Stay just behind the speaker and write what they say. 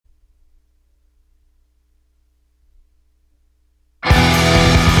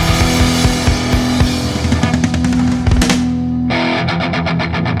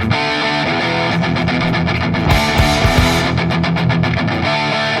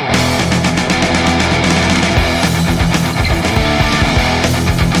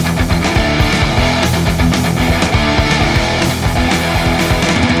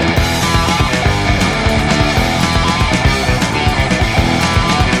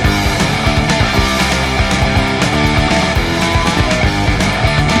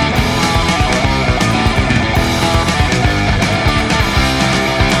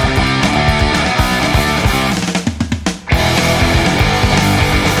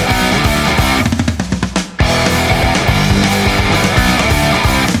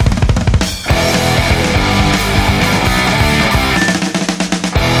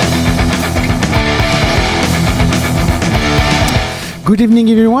Good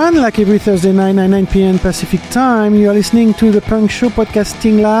evening, everyone. Like every Thursday night, 9 p.m. Pacific time, you are listening to The Punk Show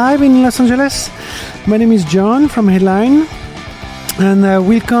podcasting live in Los Angeles. My name is John from Headline, and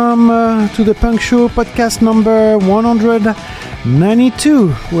welcome to The Punk Show podcast number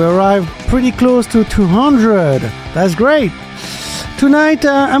 192. We arrived pretty close to 200. That's great. Tonight,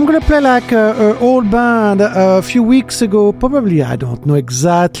 I'm going to play like an old band a few weeks ago. Probably, I don't know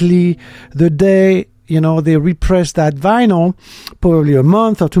exactly the day, they repressed that vinyl. Probably a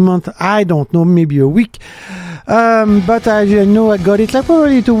month or 2 months. I don't know, maybe a week. But I know I got it like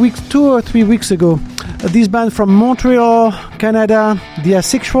probably 2 or 3 weeks ago. This band from Montreal, Canada, The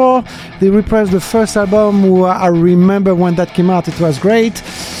Asexual. They repressed the first album. I remember when that came out. It was great.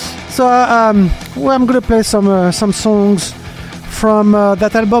 So I'm going to play some songs from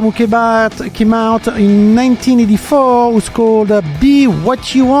that album who came out in 1984, was called Be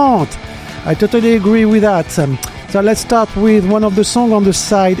What You Want. I totally agree with that. So let's start with one of the songs on the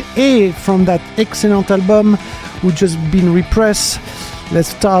side A from that excellent album who just been repressed. Let's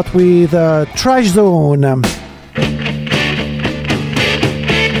start with Trash Zone.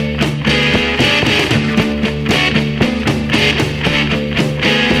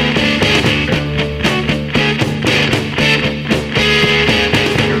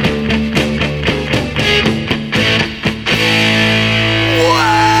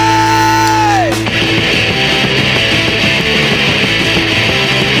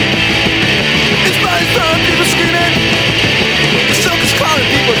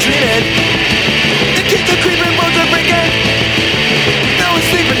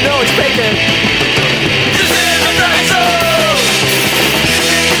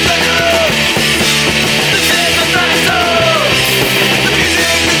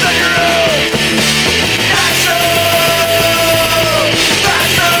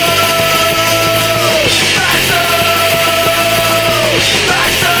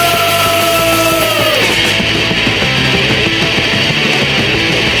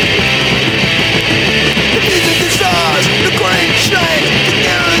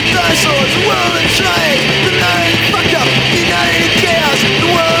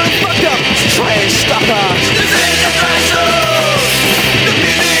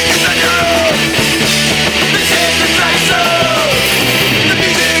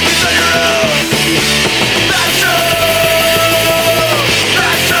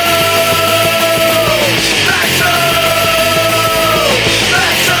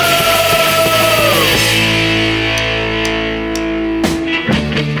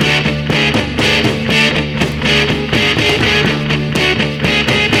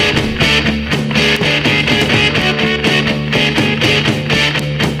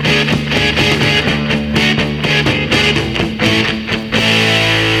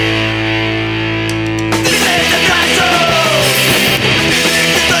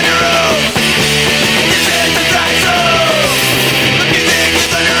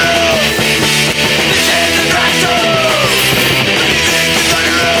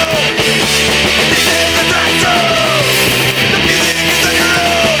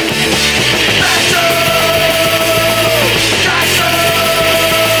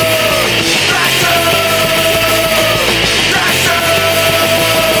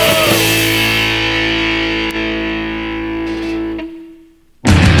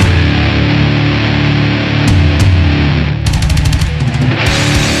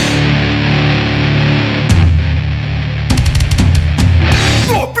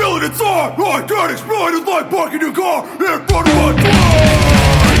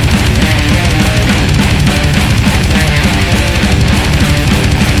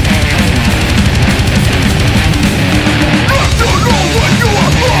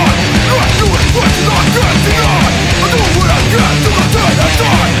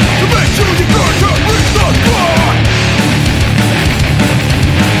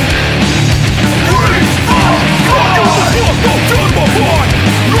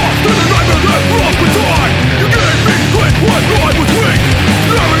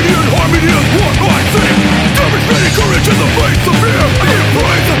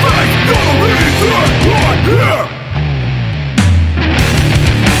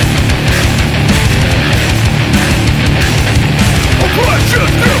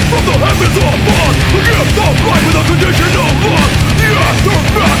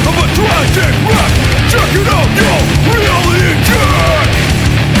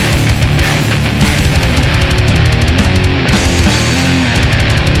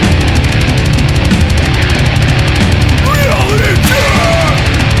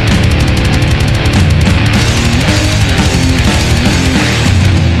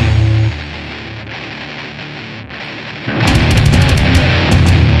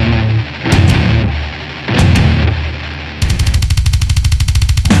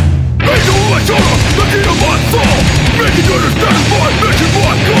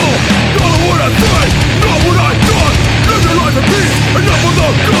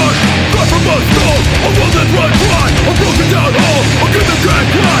 good. Cut from my soul, a world that's run dry, a broken down hole, a kid that can't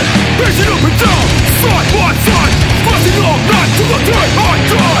cry. Pacing up and down, side by side, flashing all night till the day I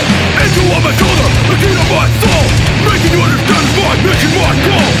die. Angel on my shoulder, the key to my soul, making you understand my mission, my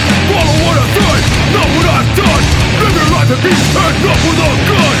goal. Follow what I say, not what I've done. Live your life in peace and not with a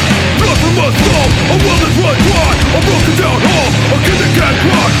gun. Cut from my soul, a world that's run dry, a broken down hole, a kid that can't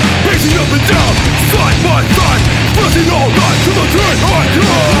cry. Pacing up and down, side by side, flashing all night till the day I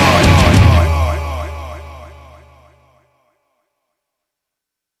die.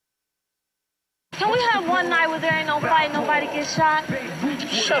 Can we have one night where there ain't no fight, nobody gets shot?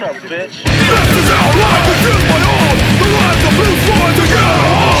 Shut up, bitch. This is our life, it's just my own. The lives of blue swans to get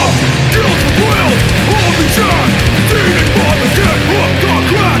off. Guilt for will, all be shot. Demon father get hooked on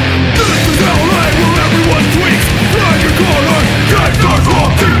crack. This is LA where everyone tweaks. Flag your corner, gangsters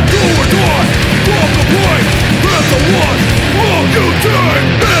walking do or die. From the point, that's the one. All you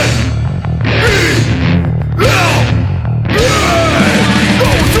take it. No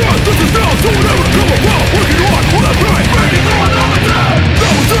one's done, this is now, so whatever come about. Working hard, what I'm right, making no another day. No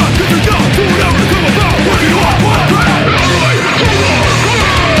one's done, this is now, so whatever come about. Working hard, what I'm right,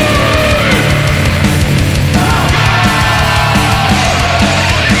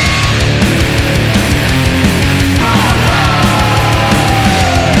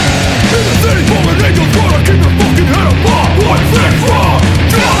 in the city, fallen angels gonna keep your fucking head above. One thing wrong,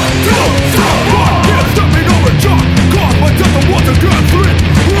 just stop. Can't stop me over, John. God, my death of once again, three.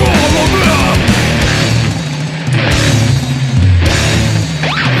 We're all of them.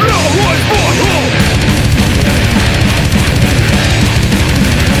 Now rise my home.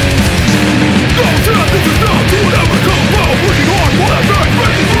 No chance, this is now, do whatever come about. Working hard, what I'm right,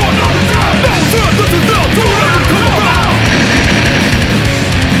 making for another day. No chance, this is now, do whatever come about.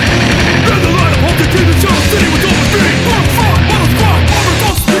 In the light of hope, the demon shall the city with open feet. On fire, on the spot, on the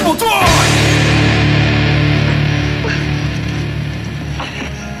thoughts, people die.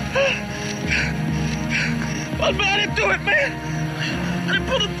 I didn't do it, man. I didn't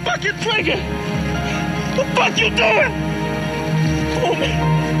pull the fucking trigger. What the fuck you doing? Fool me.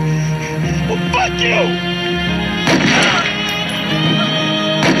 Well, fuck you.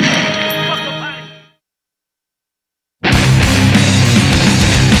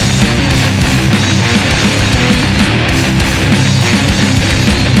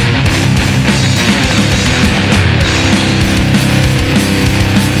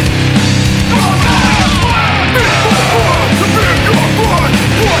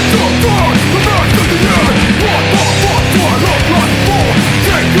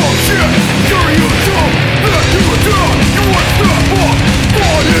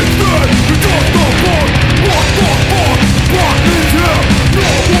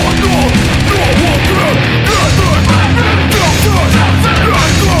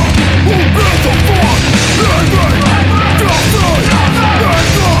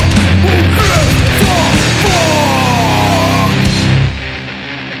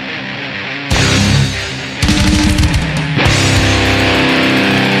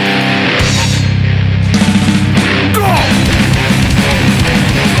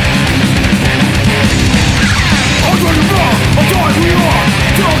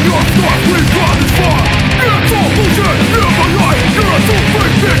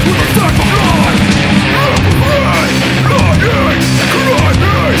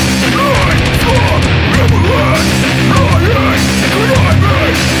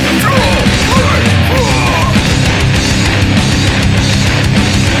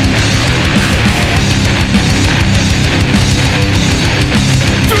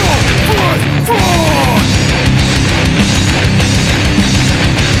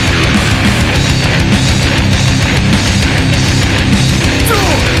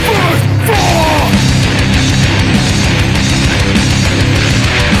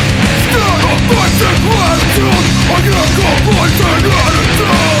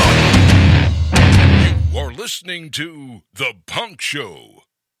 Listening to The Punk Show.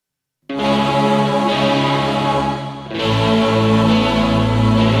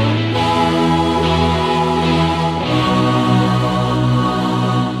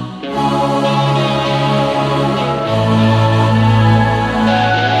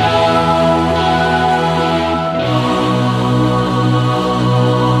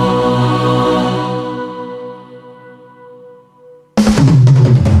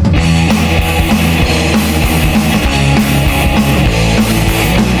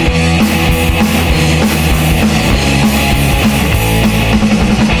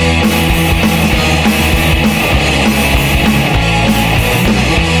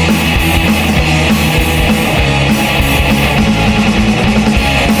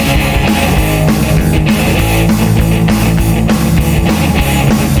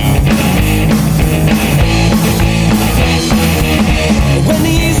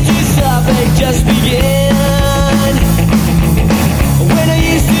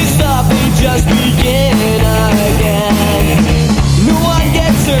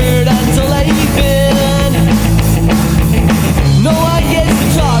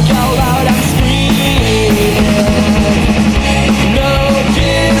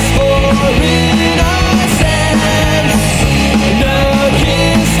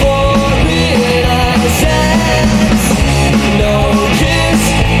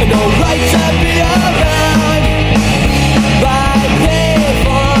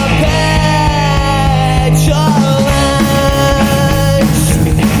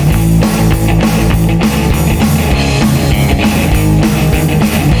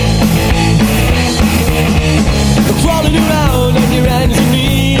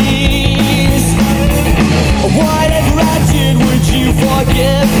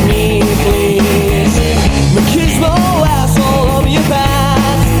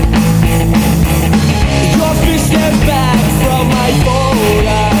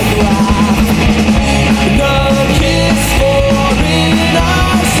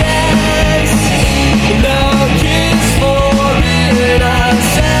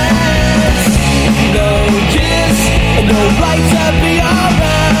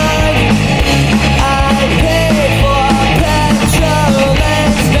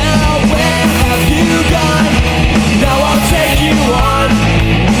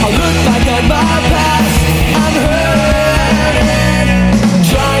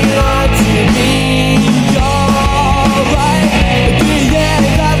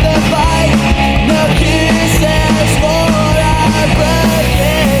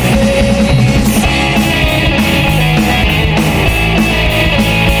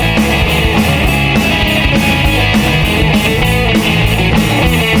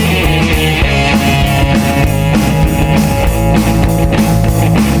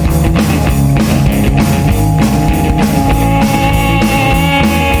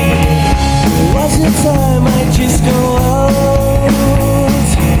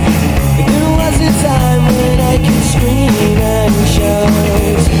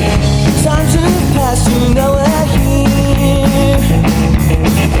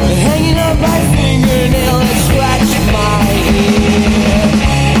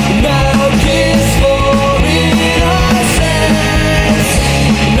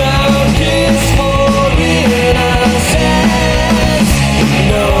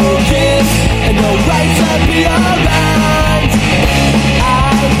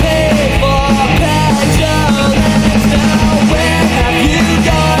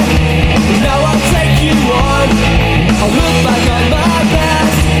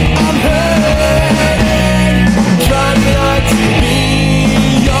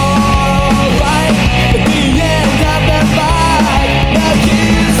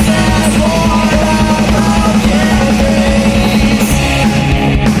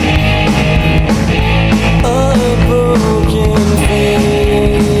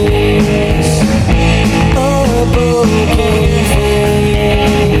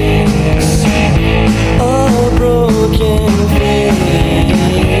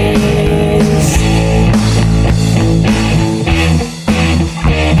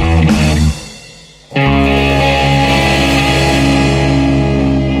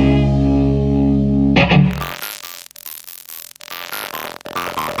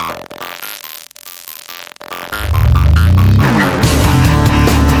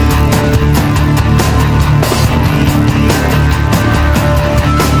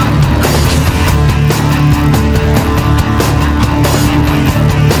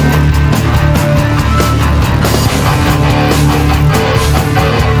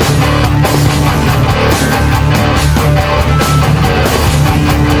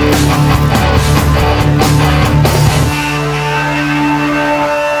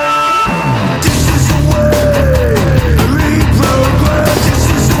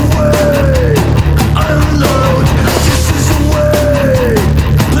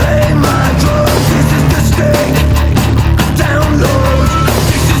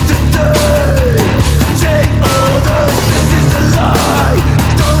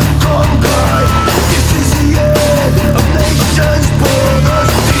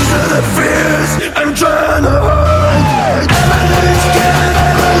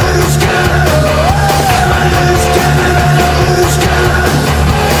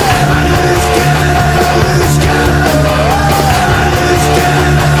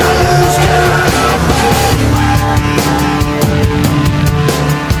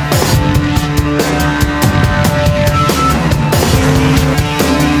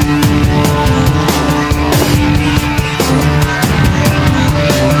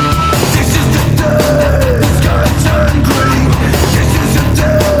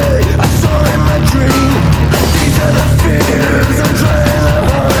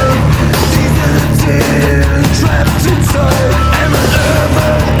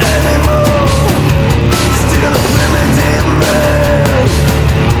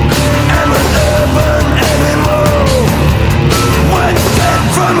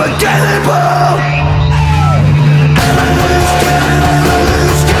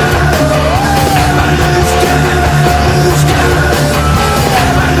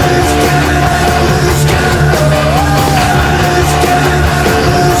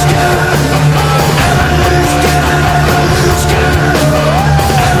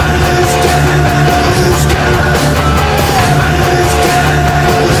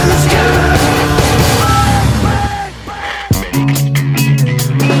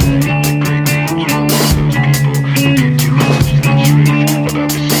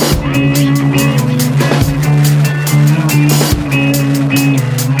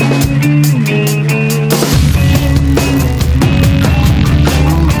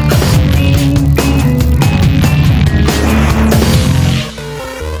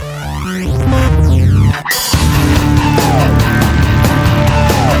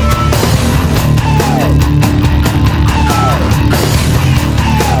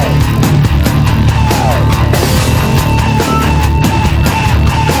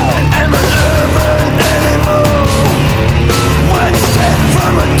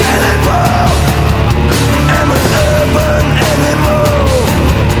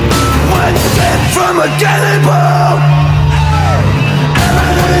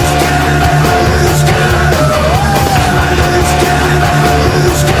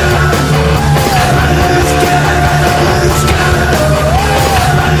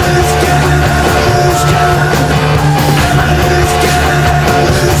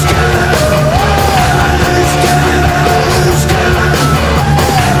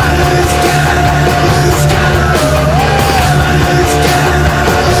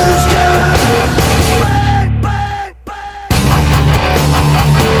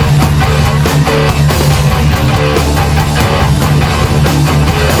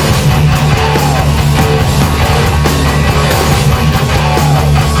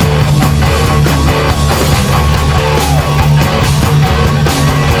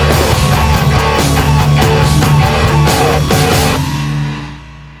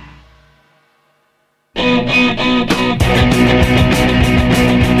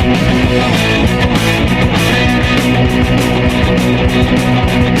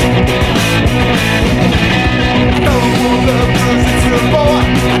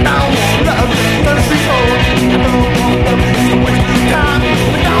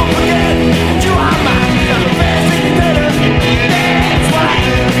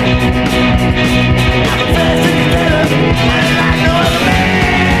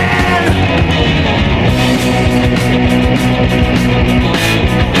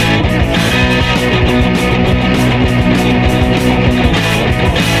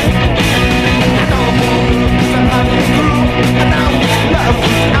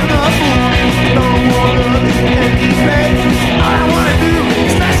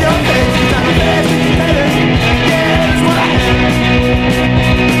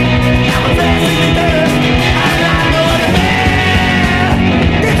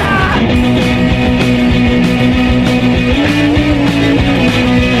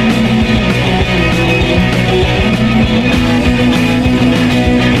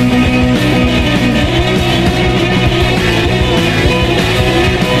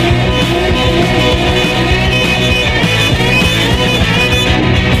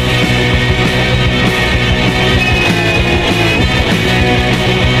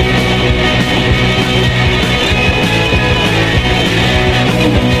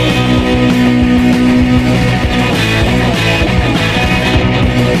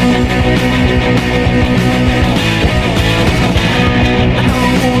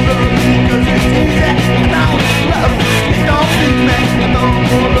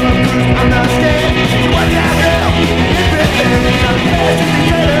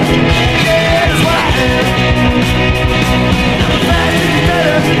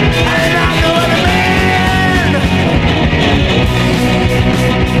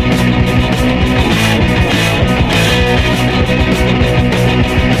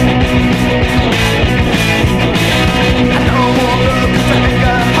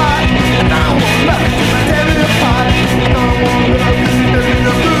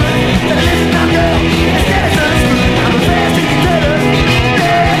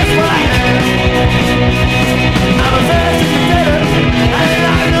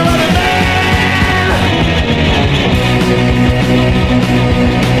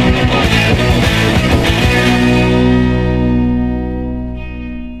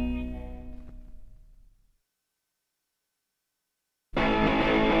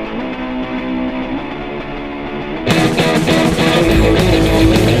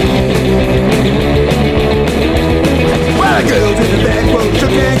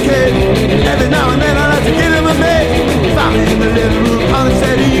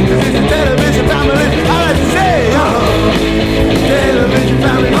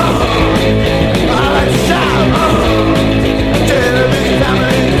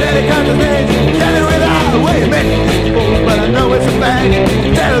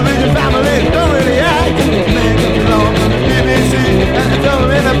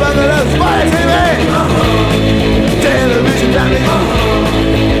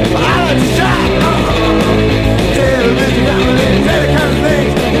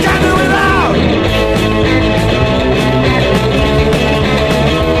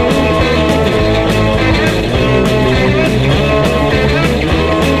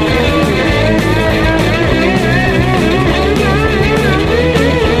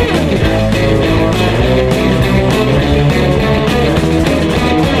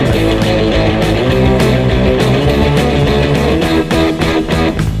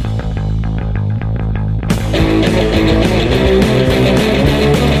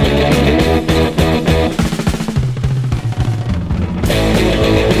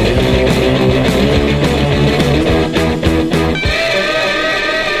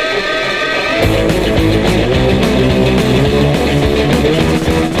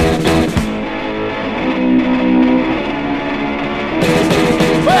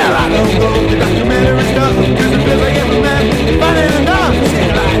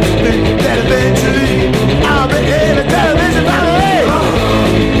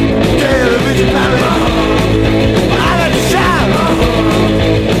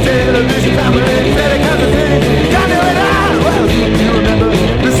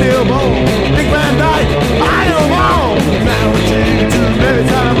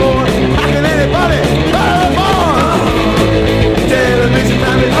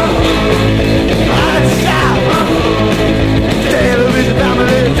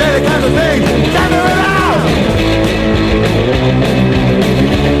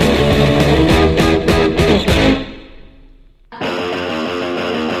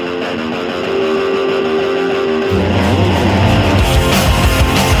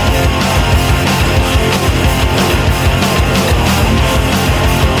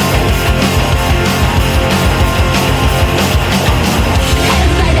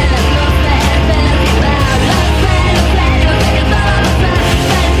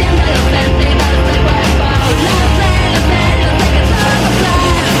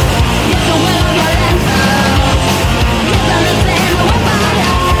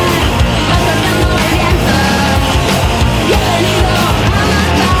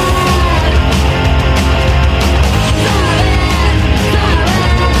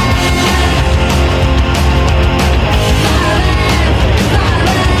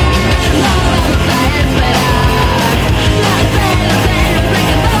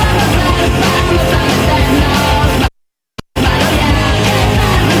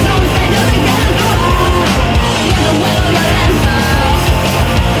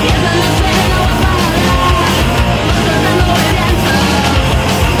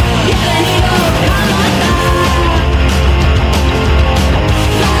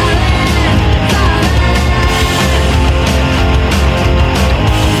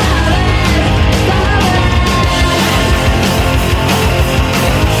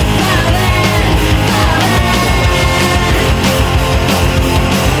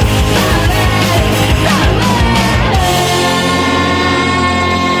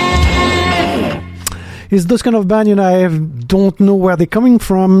 It's those kind of band, I don't know where they're coming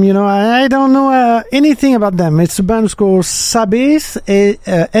from. I don't know anything about them. It's a band called Sabes,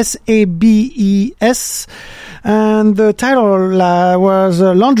 S-A-B-E-S, and the title was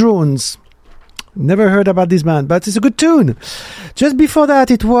Landrones. Never heard about this band, but it's a good tune. Just before that,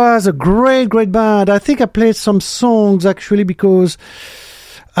 it was a great band. I think I played some songs actually because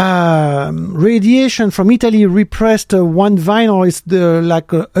Radiation from Italy repressed one vinyl. It's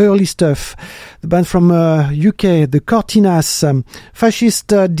the early stuff. The band from UK, the Cortinas, Fascist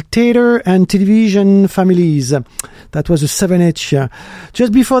Dictator and Television Families. That was a 7-inch.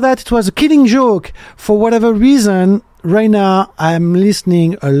 Just before that, it was a Killing Joke. For whatever reason, right now I'm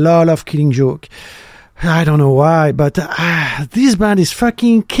listening a lot of Killing Joke. I don't know why, but this band is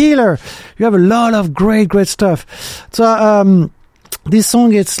fucking killer. You have a lot of great stuff. So this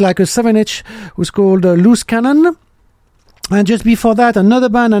song, it's like a 7-inch, was called Loose Cannon. And just before that, another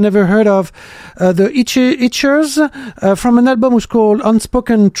band I never heard of, the Itchers, from an album was called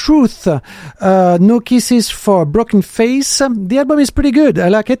Unspoken Truth, No Kisses for a Broken Face. The album is pretty good. I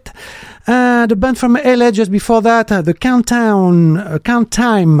like it. And the band from LA just before that, the Count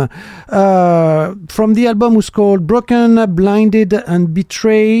Time, from the album was called Broken, Blinded and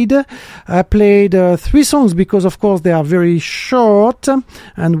Betrayed. I played 3 songs because of course they are very short,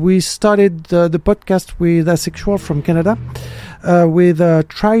 and we started the podcast with Asexual from Canada, with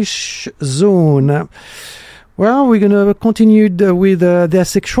Trash Zone. Well, we're gonna continue with the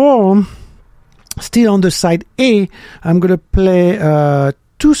Asexual. Still on the side A, I'm gonna play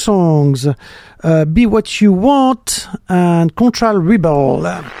 2 songs, Be What You Want and Contral Rebel.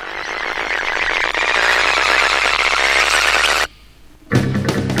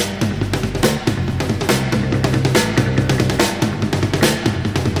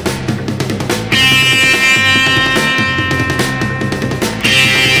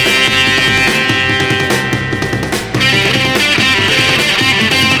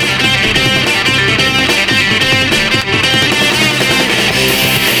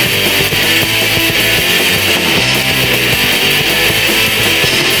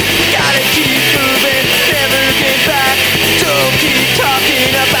 Be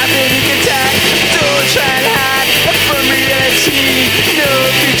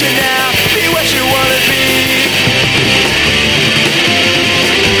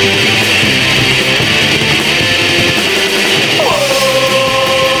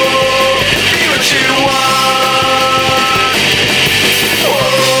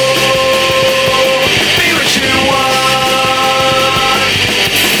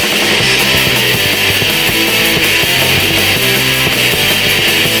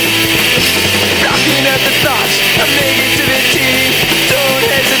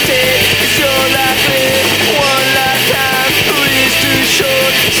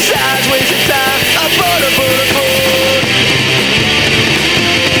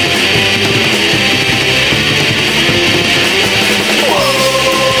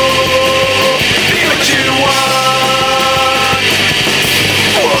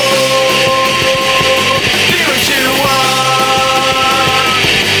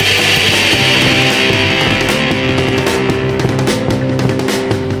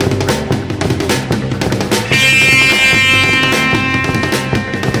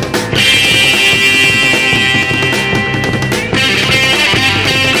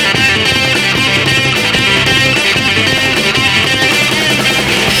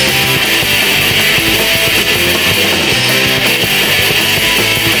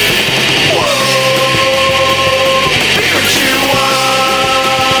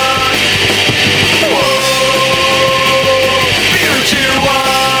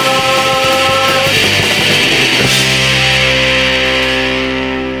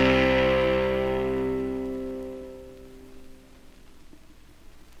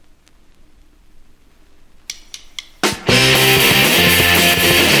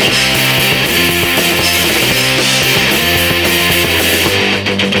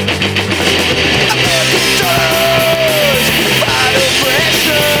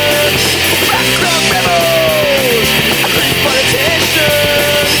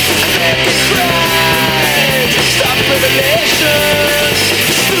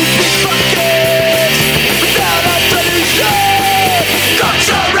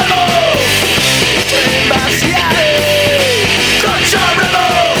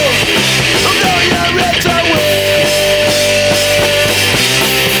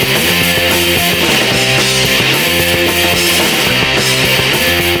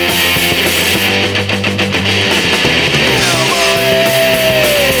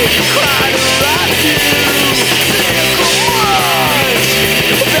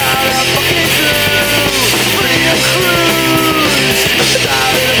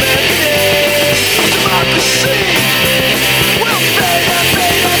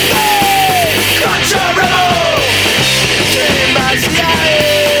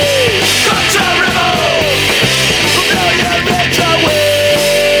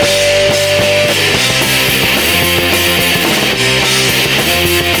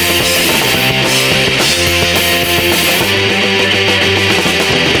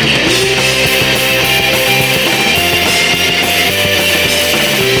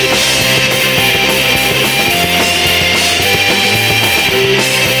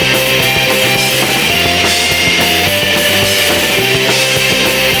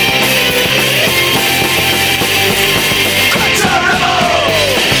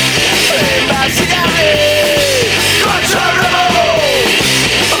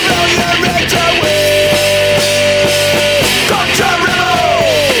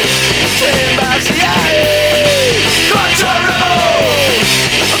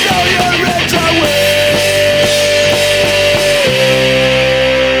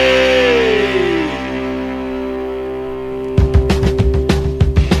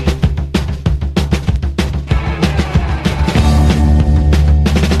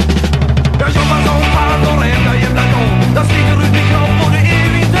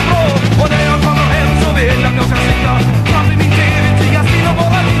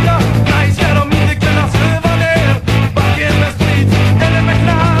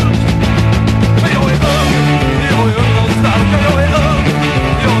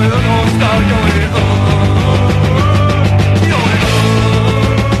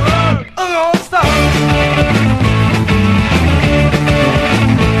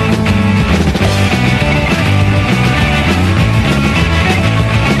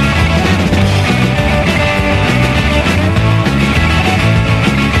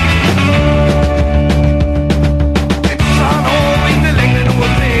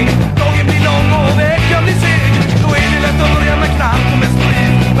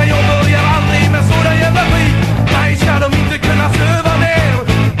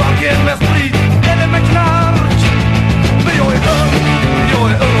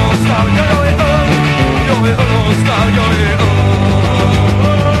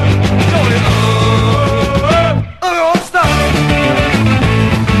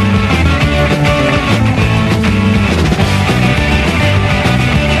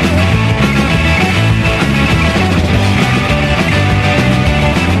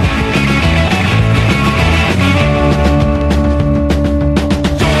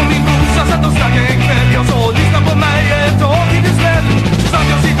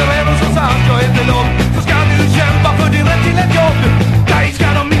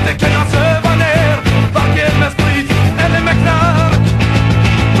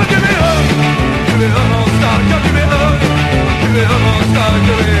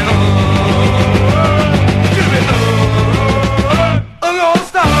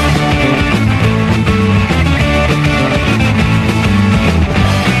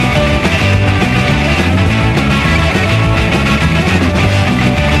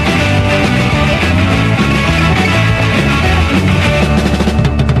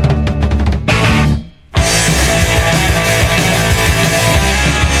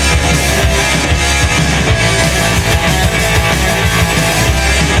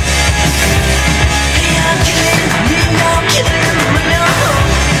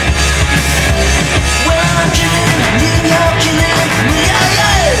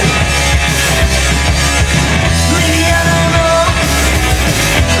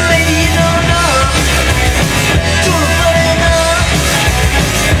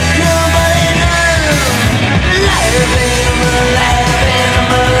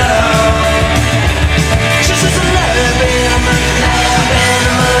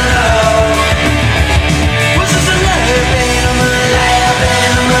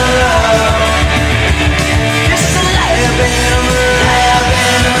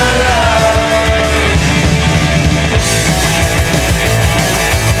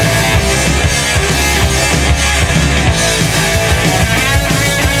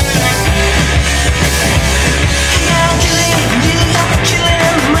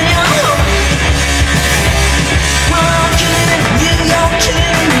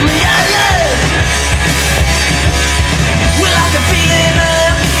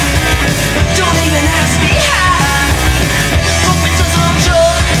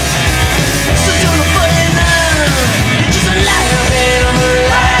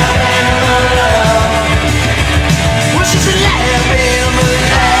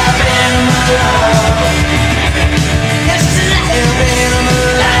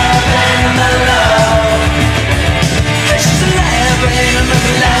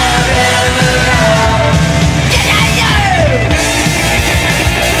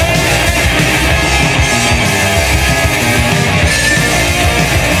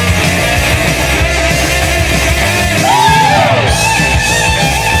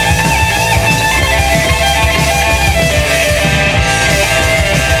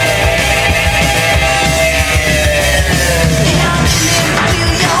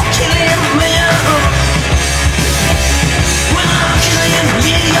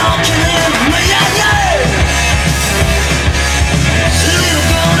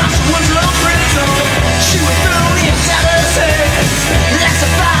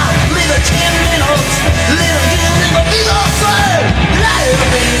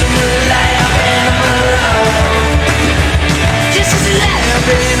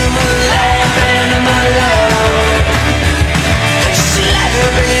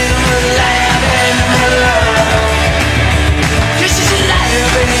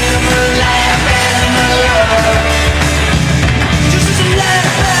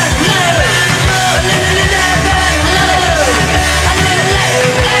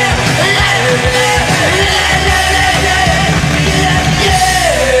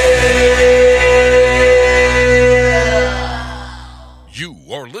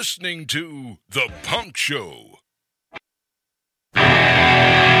listening to The Punk Show.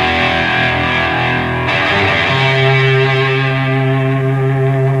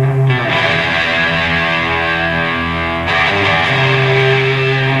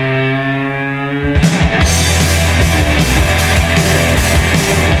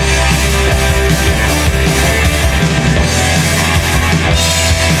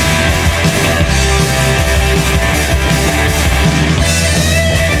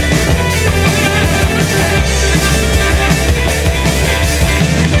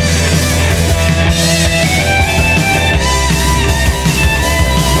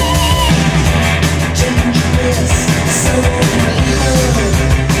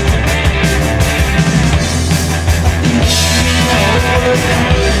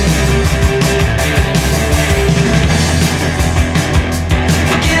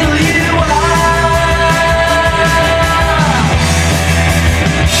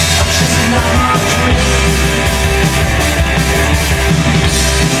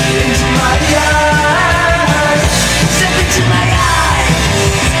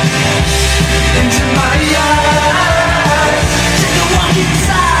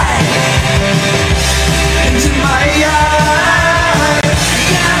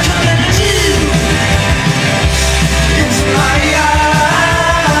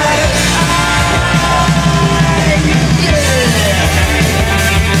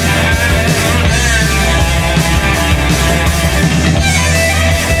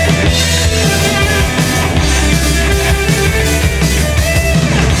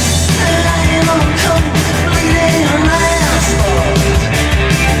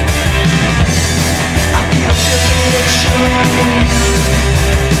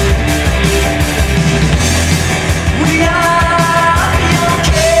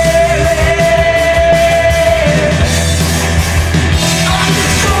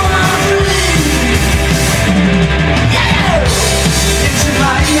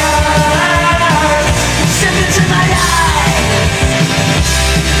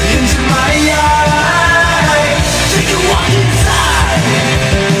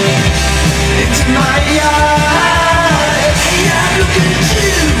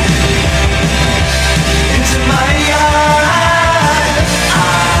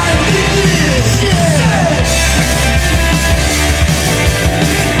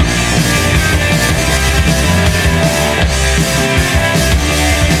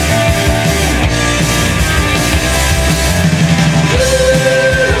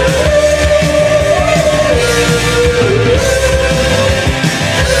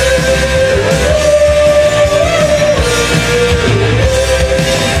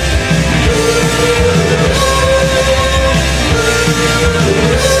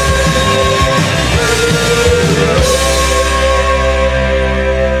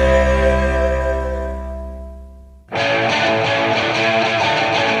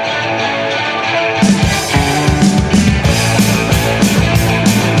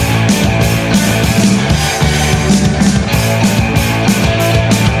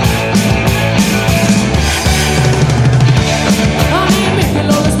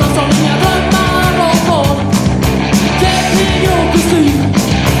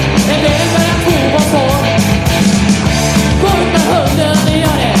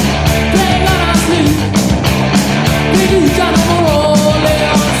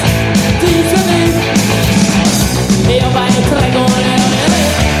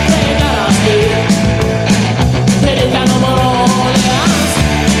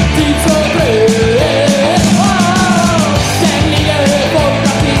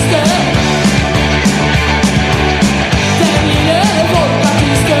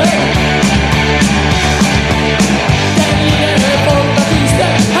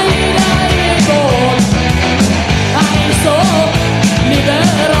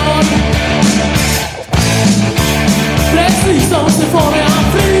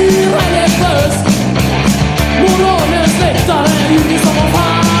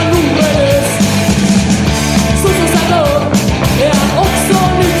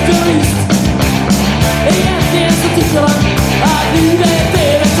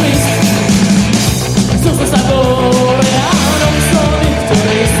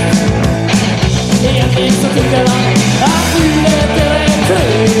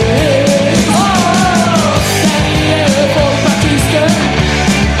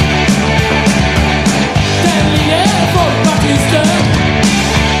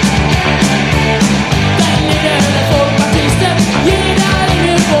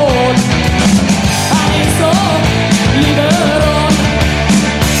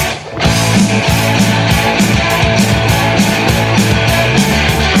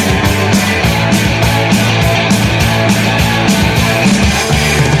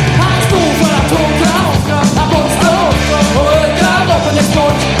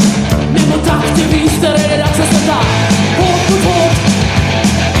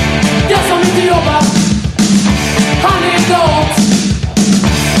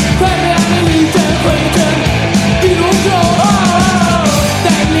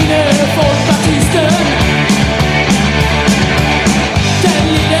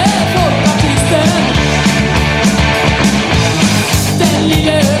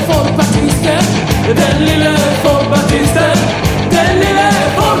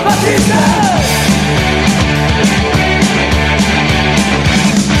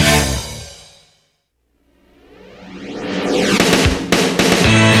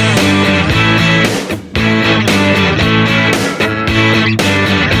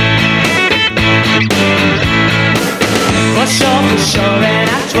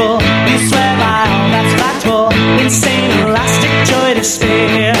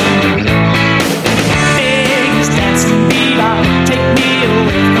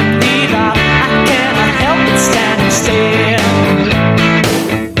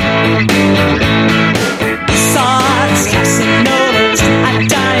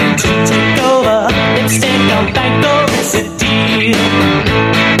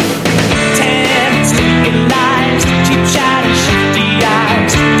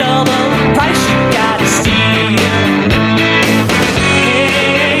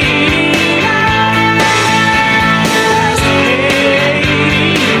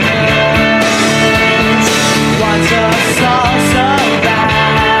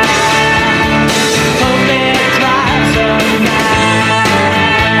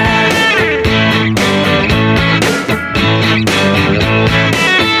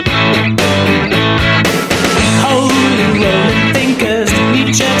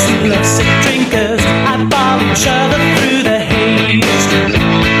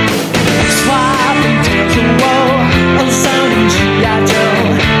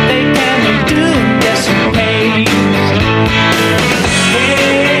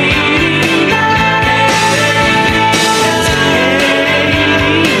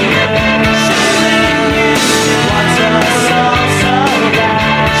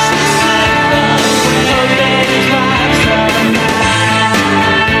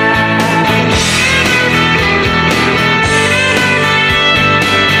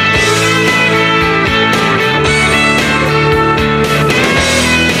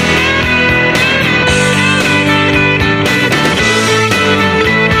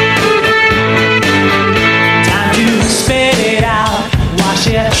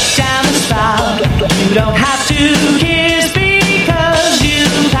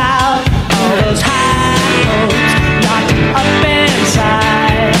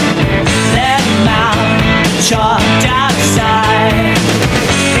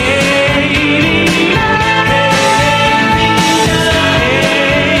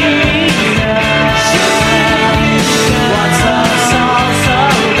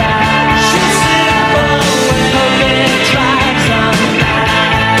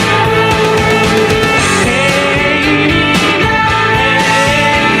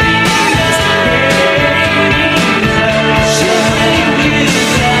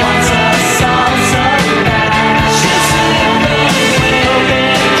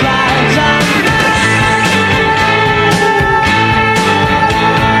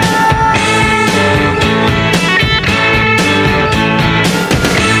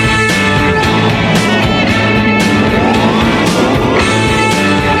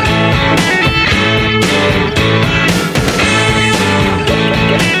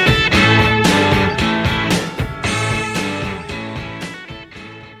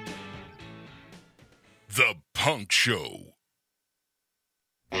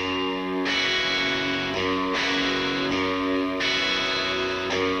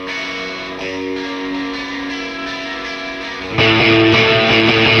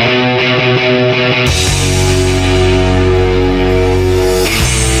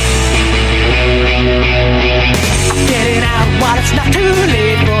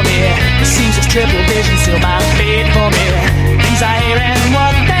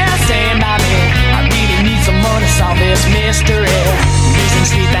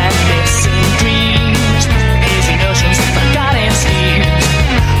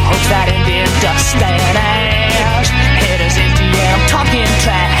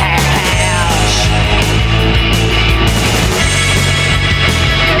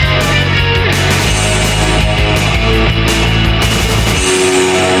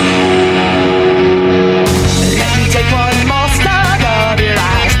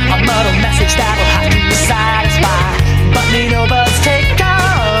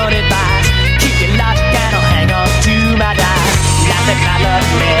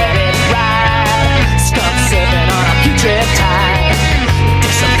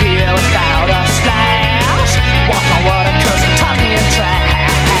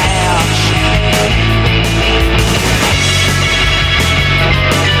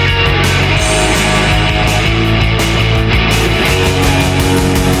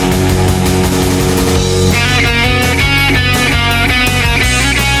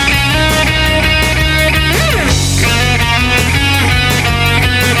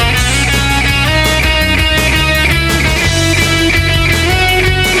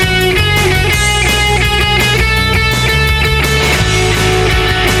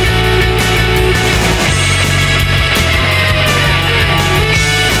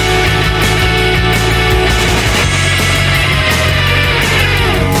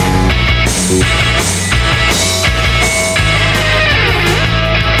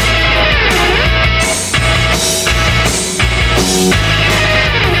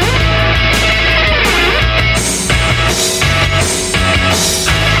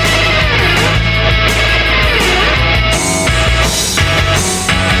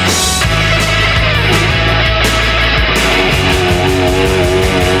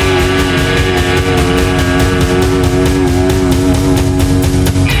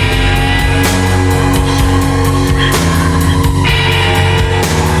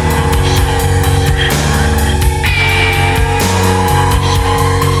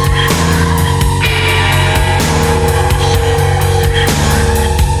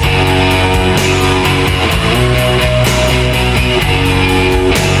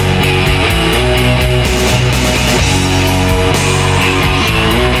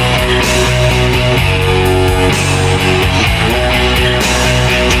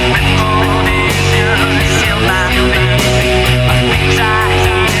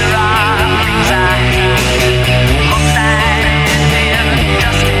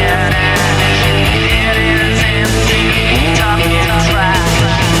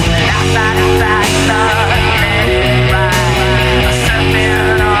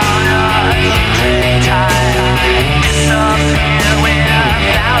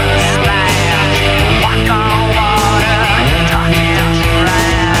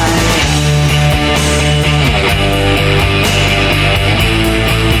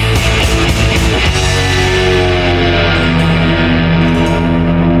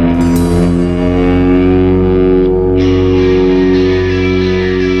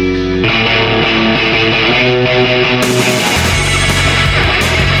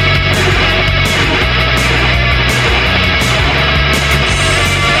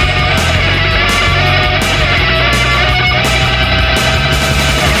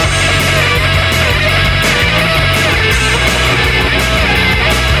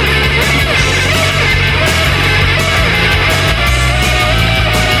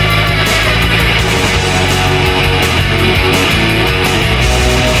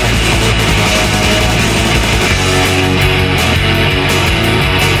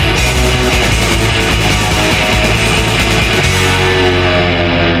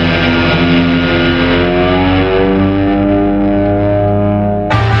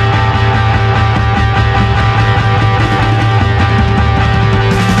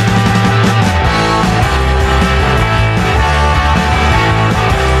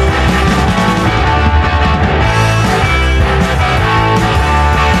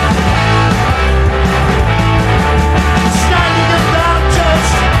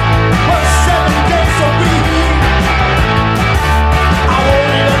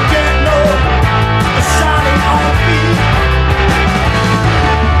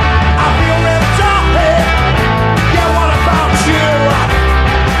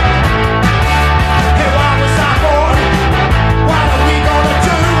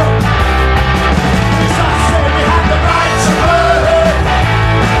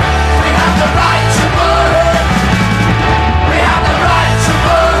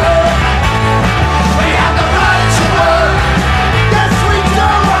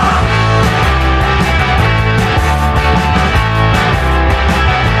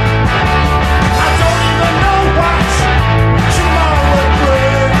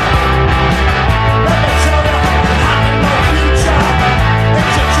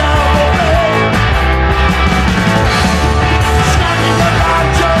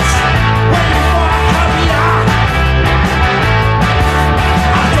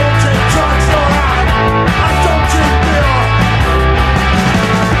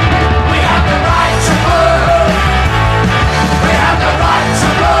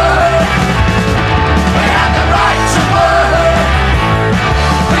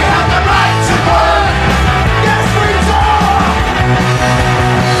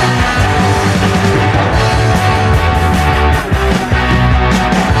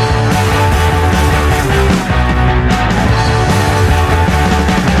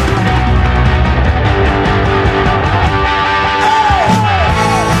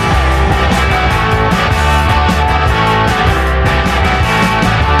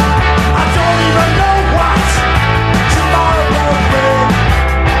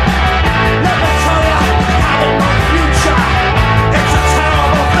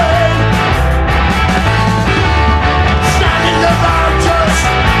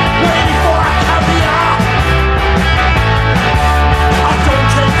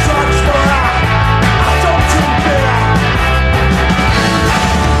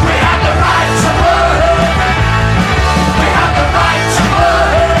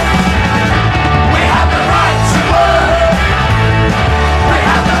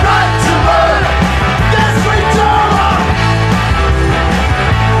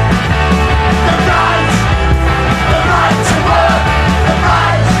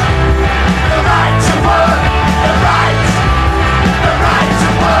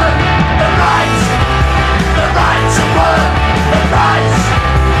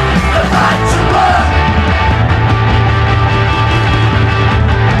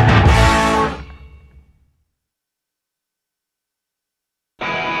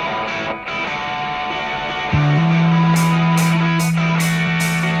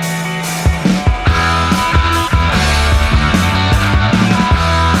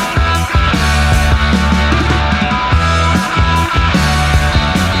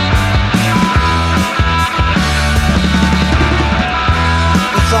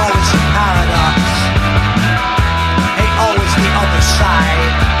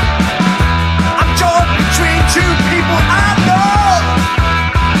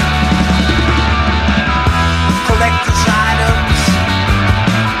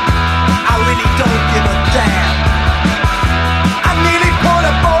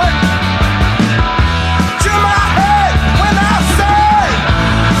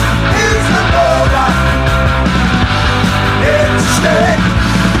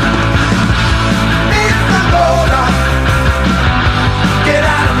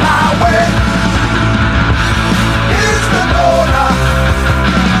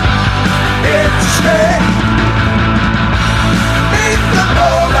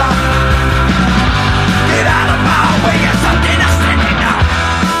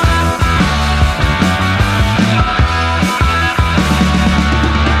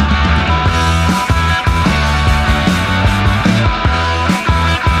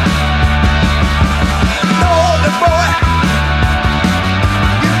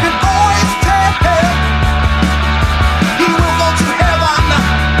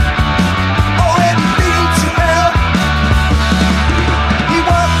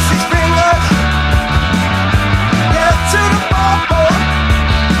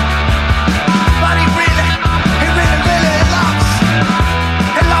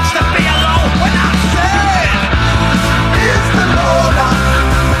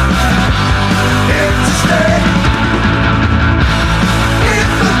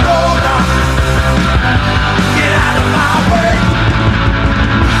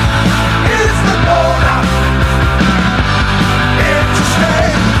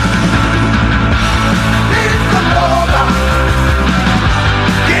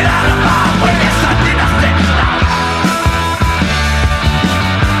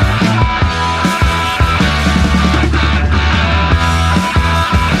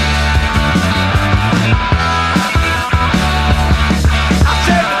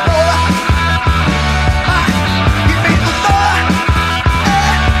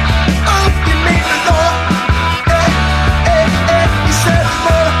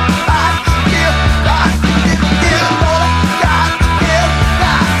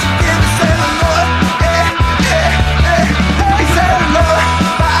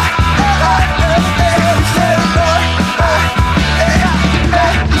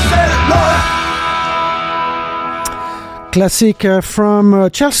 Classic from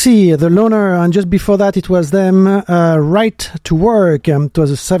Chelsea, The Loner, and just before that it was them, Right to Work. It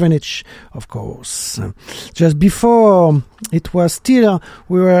was a 7-inch, of course. Just before, it was still,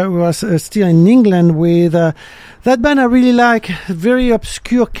 we were still in England with that band I really like, very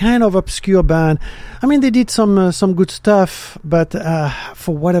obscure, kind of obscure band. I mean, they did some good stuff, but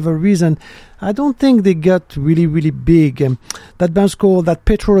for whatever reason, I don't think they got really, really big. That band's called That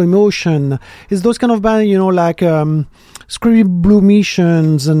Petrol Emotion. It's those kind of bands, you know, like Screaming Blue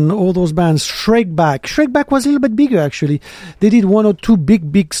Missions and all those bands. Shrakeback. Shrakeback was a little bit bigger, actually. They did one or two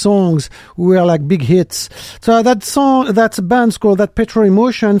big songs who were like big hits. So that band's called That Petrol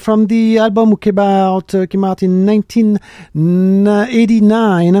Emotion from the album which came out in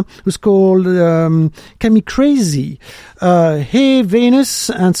 1989. It was called Kami Crazy. Hey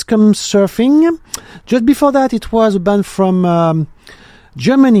Venus and Scum Surfing. Just before that, it was a band from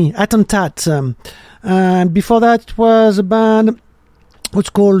Germany, Attentat. And before that, it was a band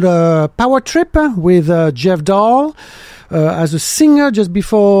what's called Power Trip with Jeff Dahl as a singer. Just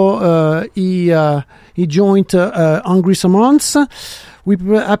before he joined Hungry Summons.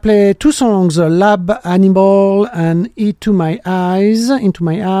 I played two songs, Lab Animal and Into My Eyes.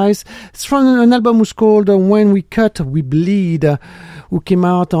 It's from an album who's called When We Cut, We Bleed, who came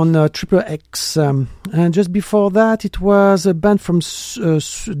out on Triple X. And just before that, it was a band from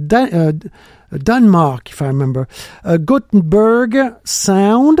Denmark, if I remember, Gothenburg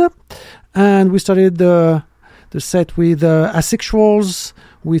Sound. And we started the set with Asexuals,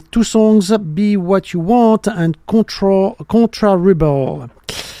 with two songs, Be What You Want and Contra Rebel.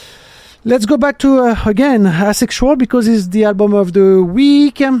 Let's go back to, again, Asexual, because it's the album of the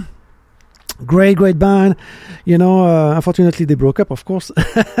week. Great band. You know, unfortunately they broke up, of course.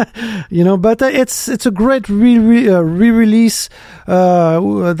 You know, but it's a great re-release.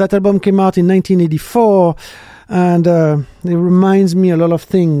 That album came out in 1984. And it reminds me a lot of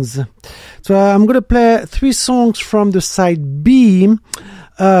things. So I'm going to play 3 songs from the side B.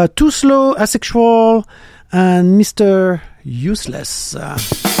 Too Slow, Asexual, and Mr. Useless.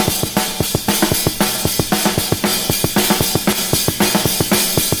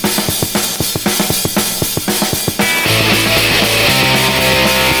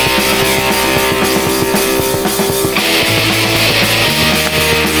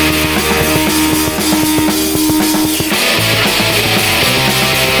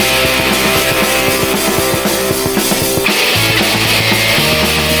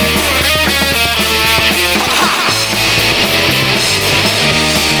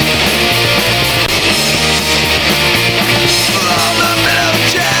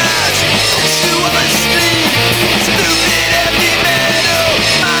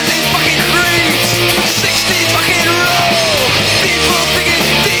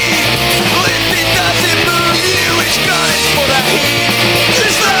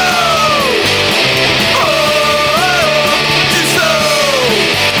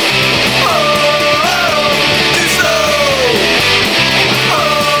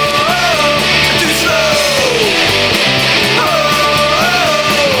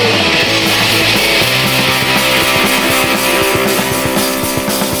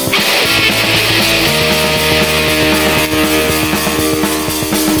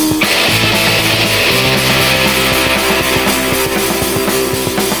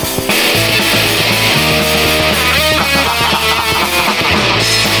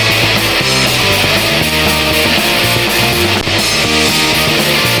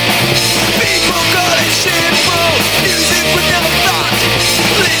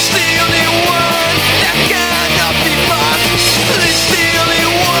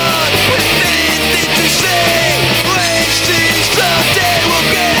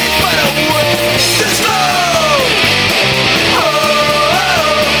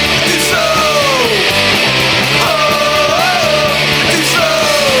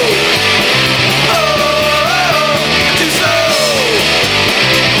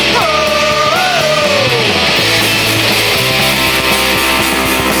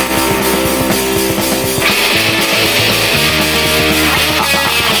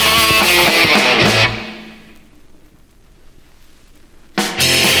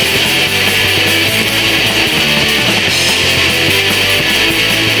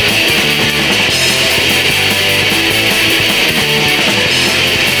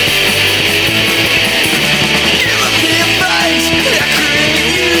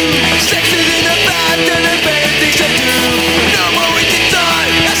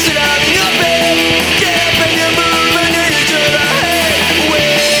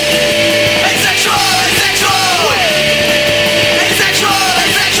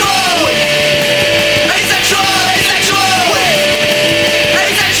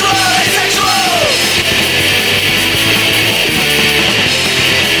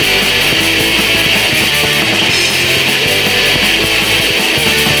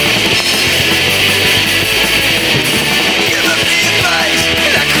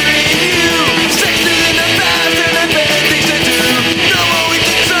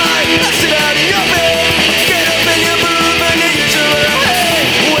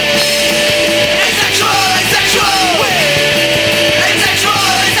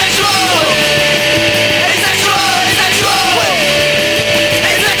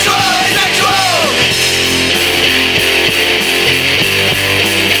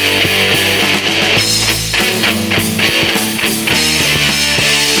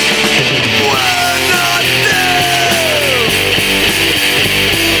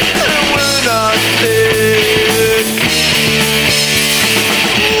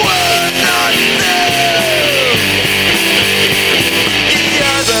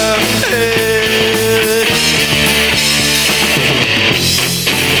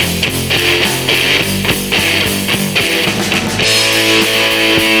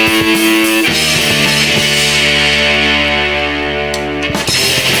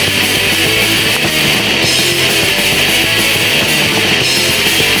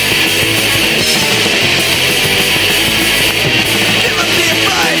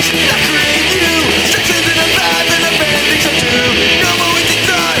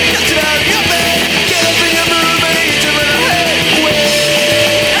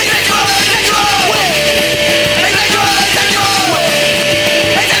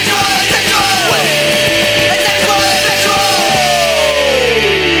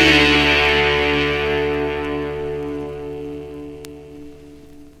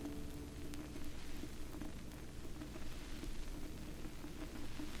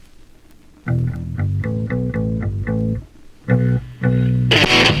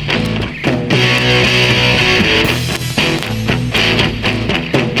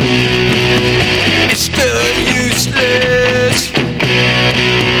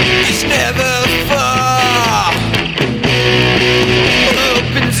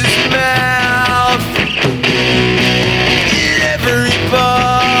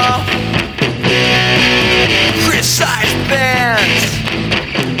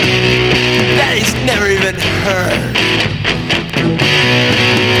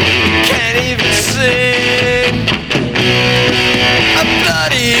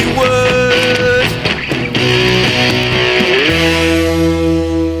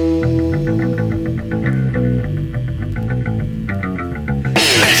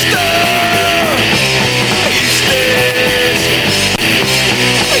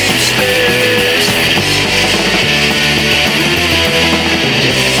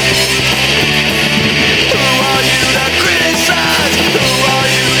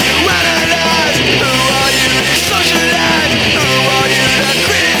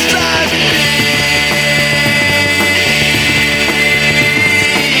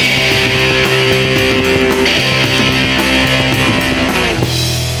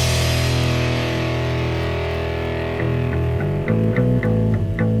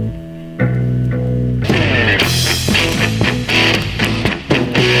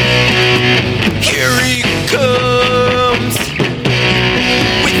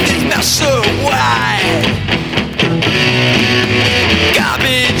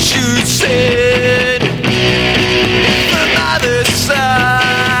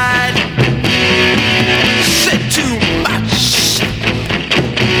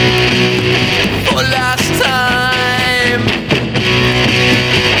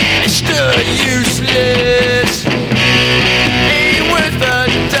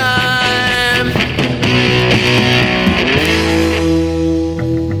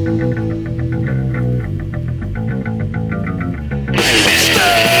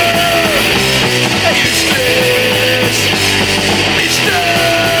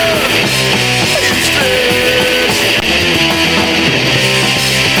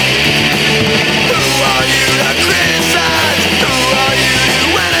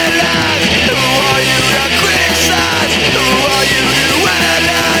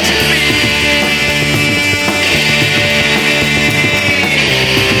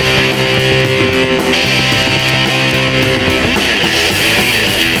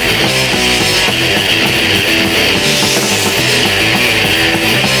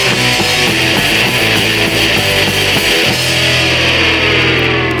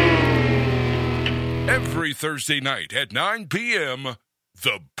 Thursday night at 9 p.m.,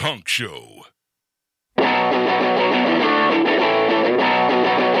 The Punk Show.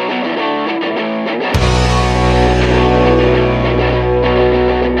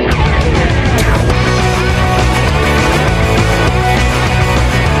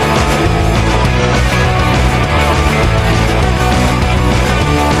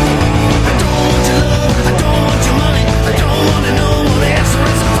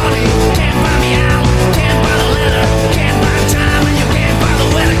 Can't find the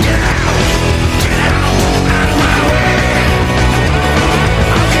letter, girl. Get out of my way.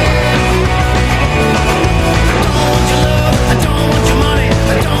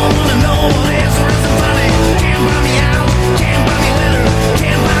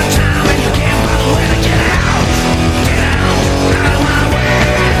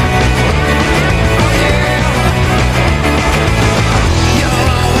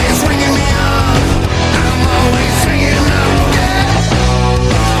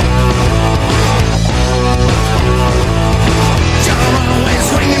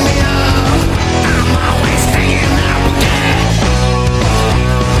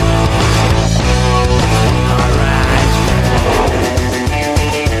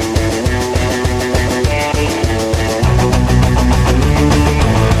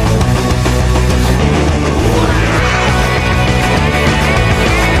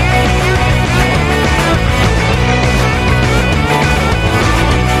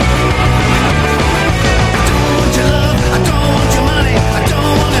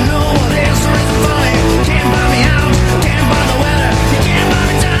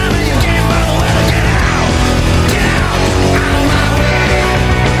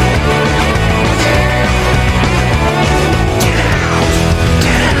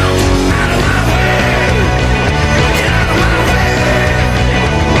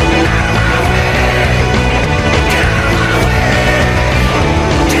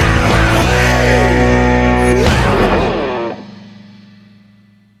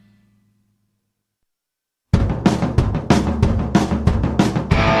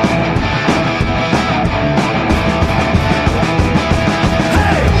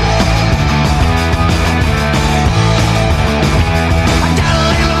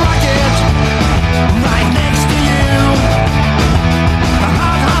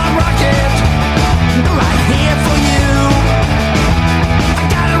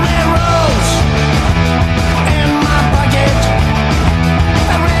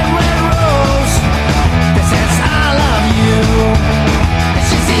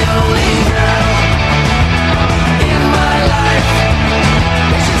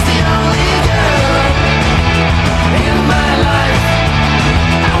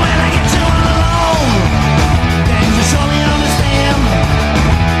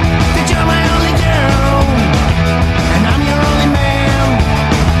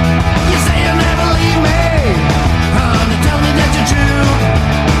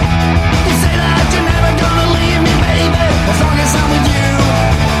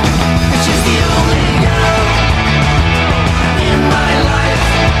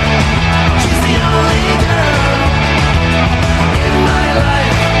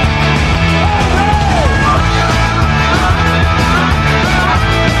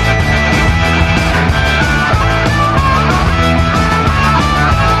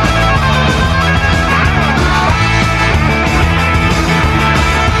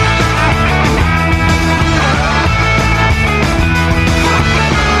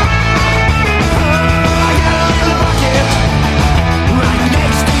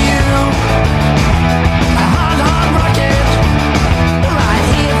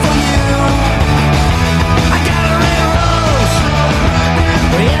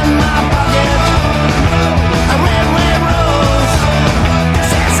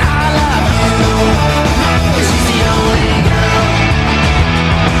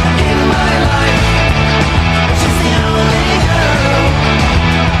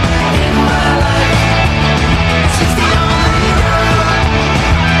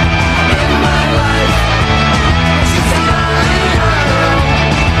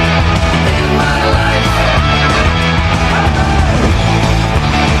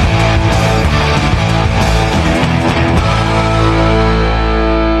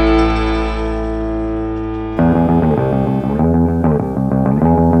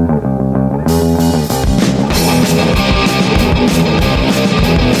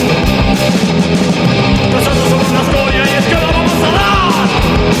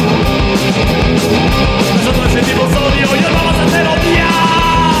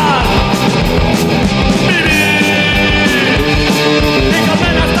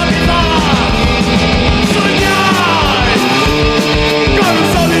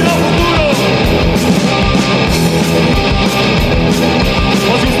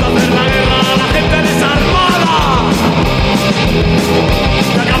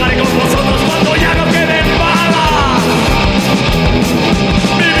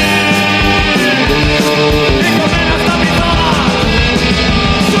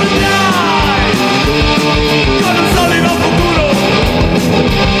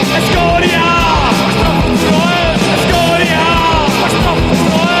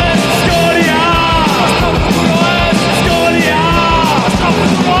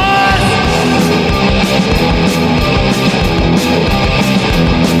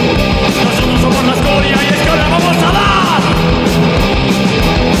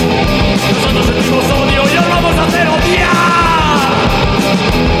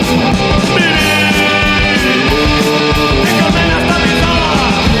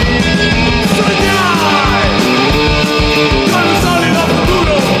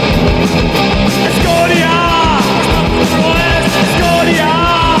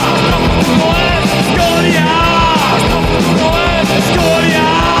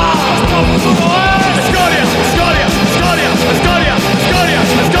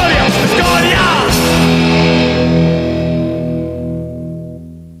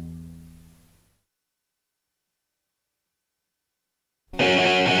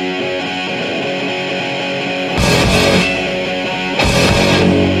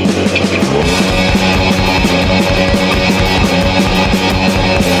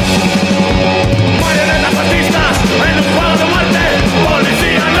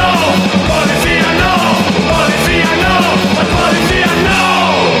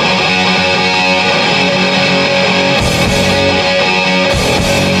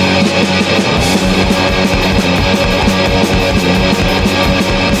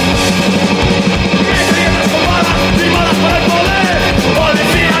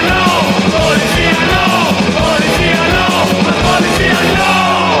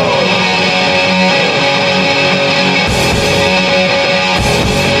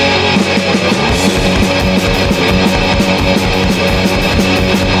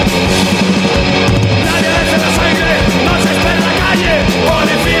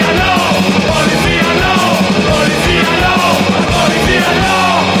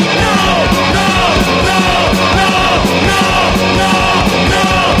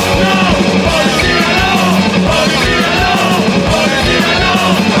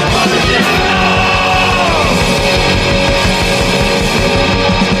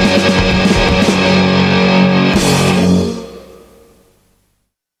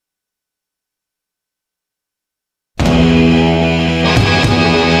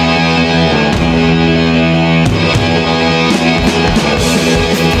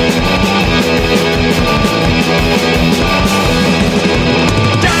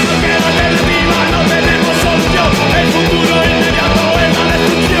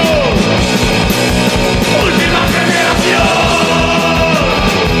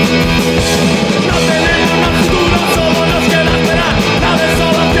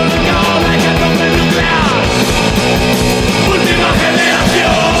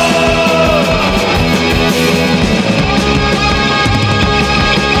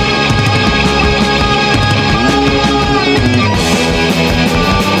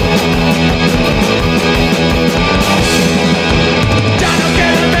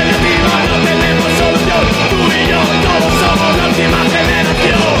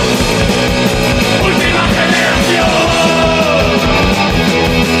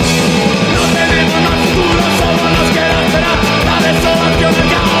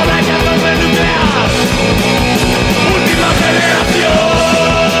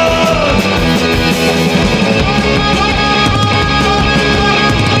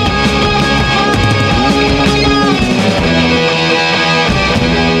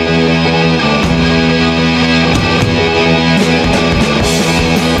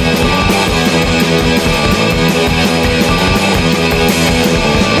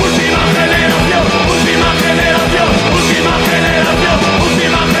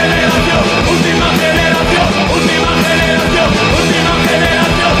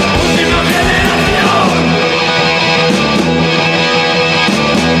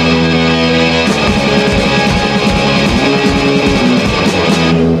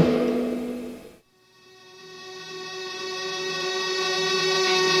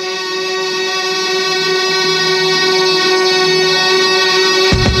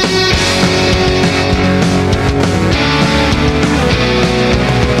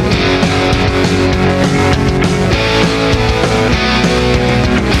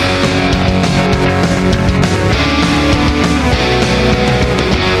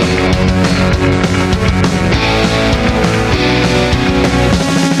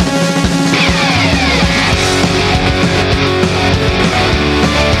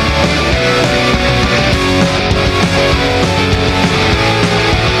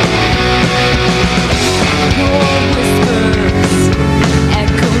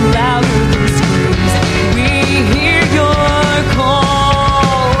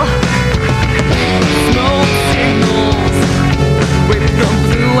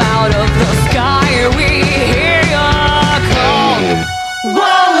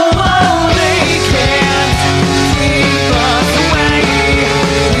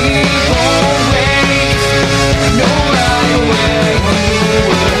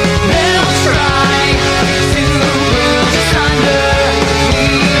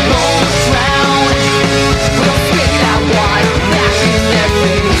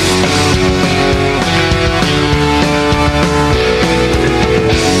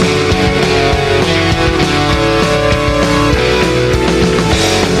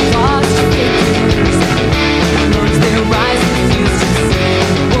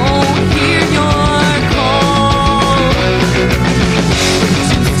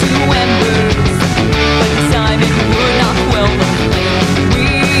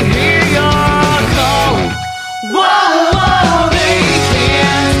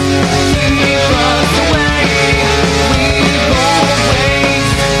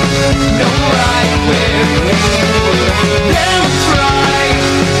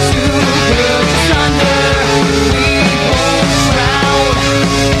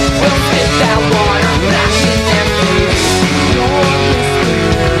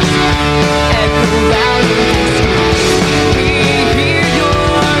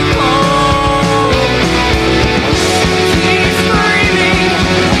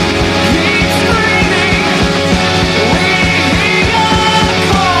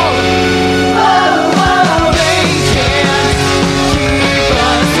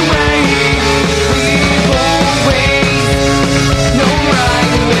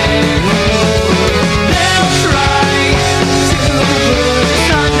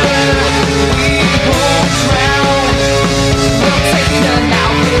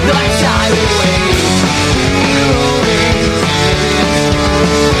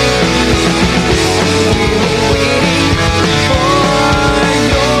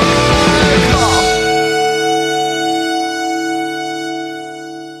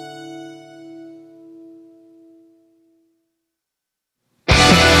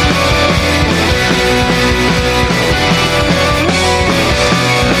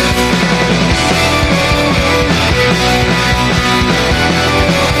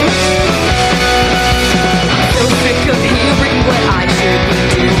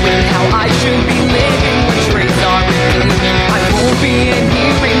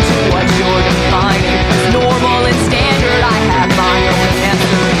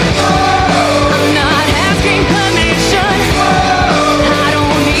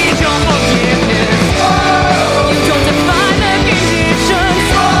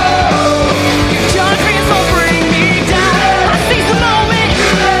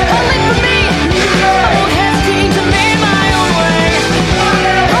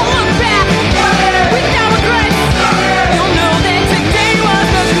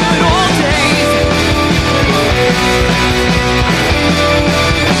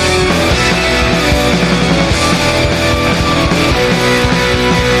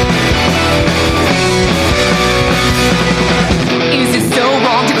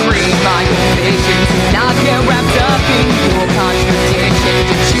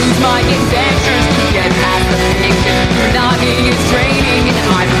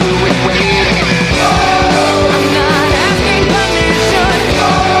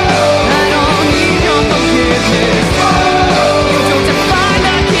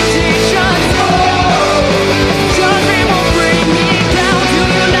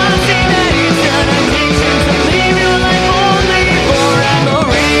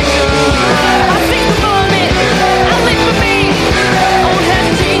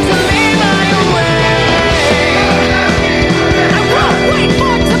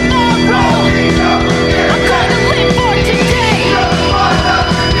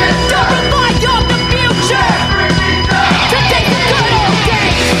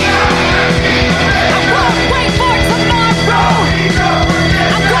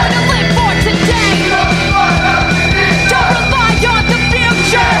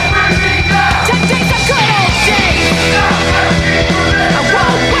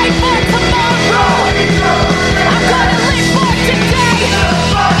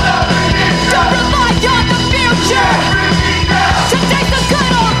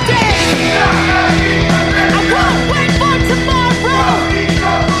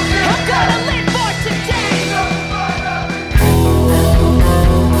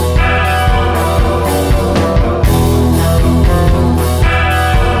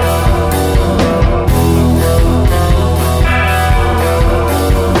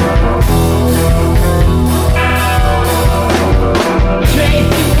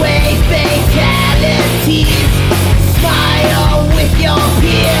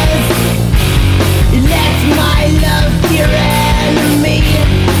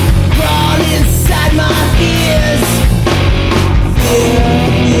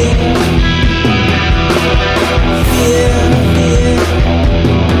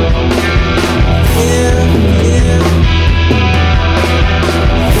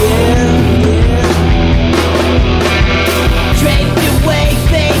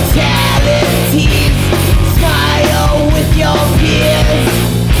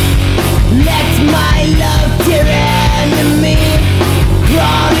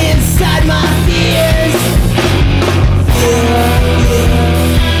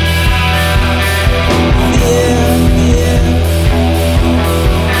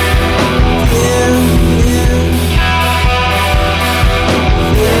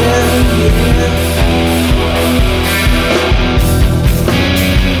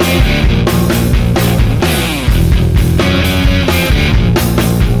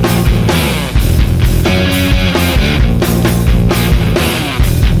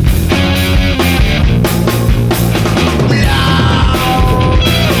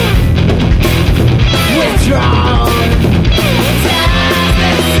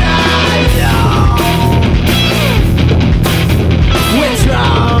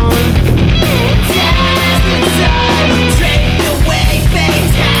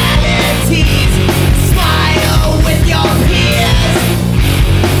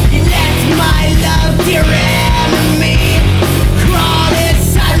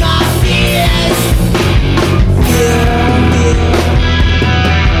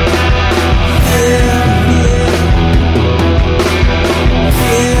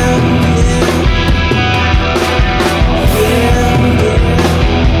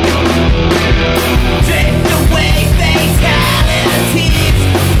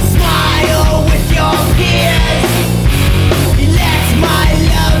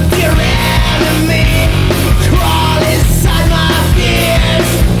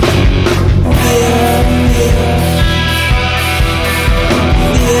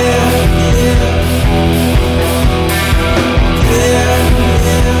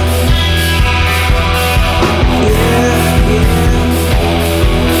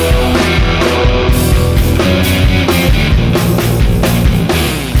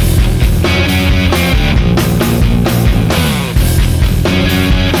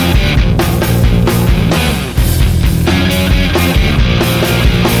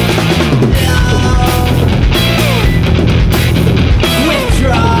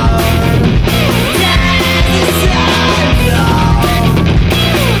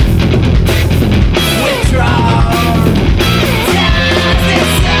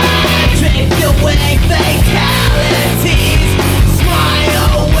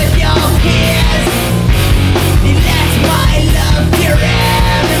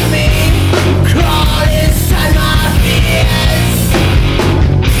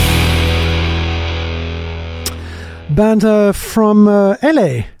 band from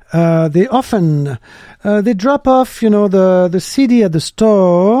LA. They often they drop off, the CD at the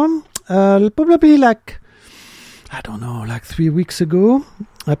store. Probably like 3 weeks ago.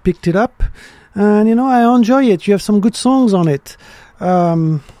 I picked it up, and I enjoy it. You have some good songs on it.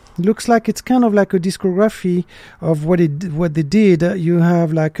 Looks like it's kind of like a discography of what they did. You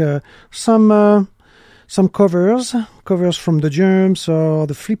have like some covers from the Germs or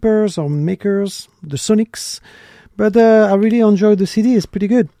the Flippers or Makers, the Sonics. But I really enjoyed the CD. It's pretty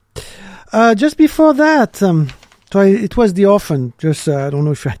good. Just before that, it was The Orphan. Just I don't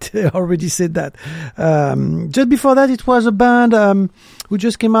know if I already said that. Just before that, it was a band who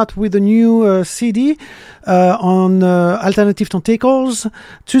just came out with a new CD on Alternative Tentacles,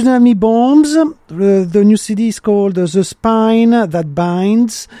 Tsunami Bombs. The new CD is called The Spine That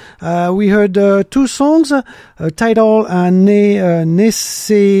Binds. We heard 2 songs, Tidal and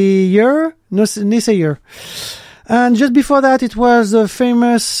Naysayer. And just before that, it was a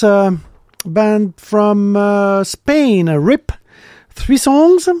famous band from Spain, RIP. 3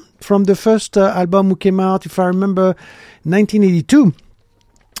 songs from the first album who came out, if I remember, 1982.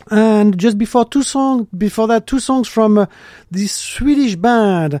 And just before 2 songs from this Swedish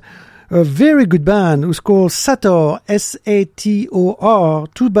band, a very good band who's called Sator, Sator.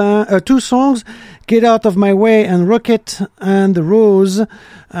 2 songs, Get Out of My Way and Rocket and the Rose.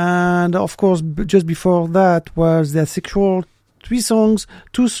 And of course, just before that was the Asexual. 3 songs,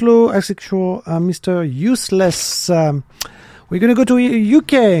 Too Slow, Asexual, Mr. Useless. We're going to go to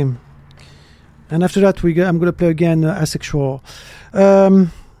UK. And after that, I'm going to play again Asexual.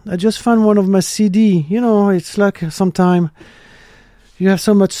 I just found one of my CD. It's like sometimes you have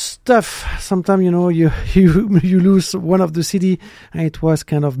so much stuff. Sometimes, you lose one of the CD and it was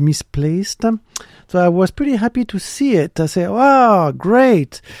kind of misplaced. So I was pretty happy to see it. I said, wow,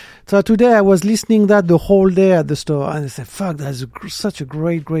 great. So today I was listening that the whole day at the store, and I said, fuck, that's such a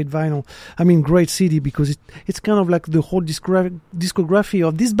great vinyl. I mean, great CD, because it's kind of like the whole discography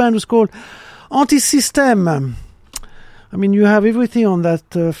of this band was called Anti-System. I mean, you have everything on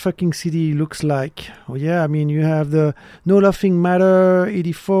that fucking CD, looks like. Oh yeah, I mean, you have the No Laughing Matter,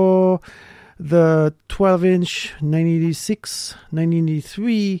 84, the 12-inch, 1986,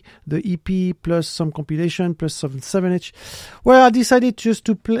 1983, the EP, plus some compilation, plus some 7-inch. Well, I decided just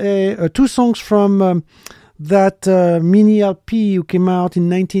to play 2 songs from that mini LP who came out in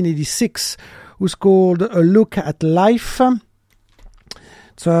 1986, who's called A Look at Life.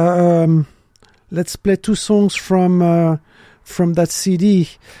 So let's play 2 songs from that CD.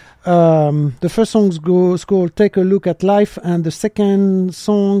 The first song is called Take a Look at Life, and the second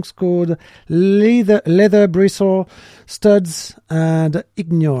song is called Leather Bristle, Studs and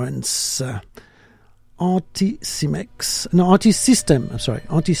Ignorance. Anti-System. I'm sorry,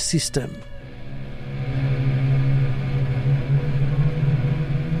 Anti-System.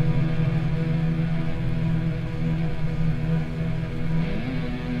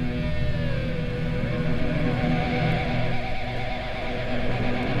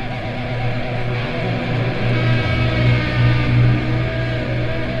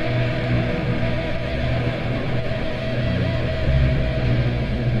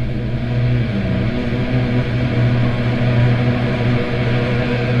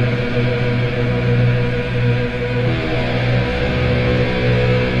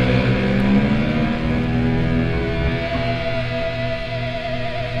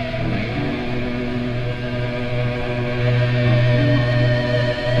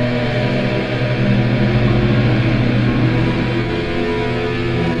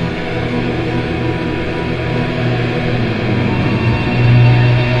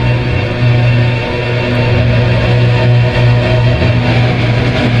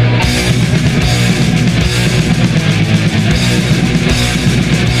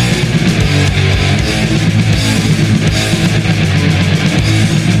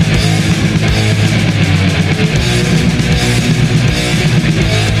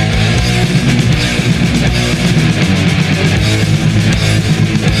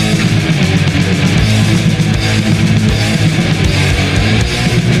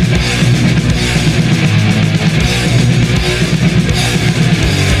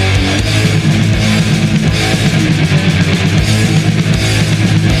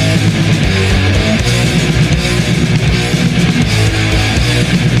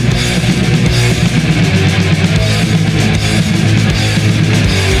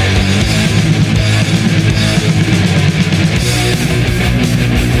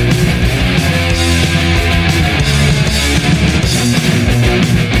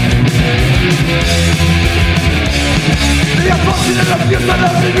 The abuse that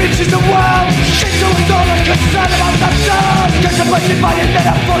only reaches the world. Shit is only concerned about themselves. Contemplation fighting that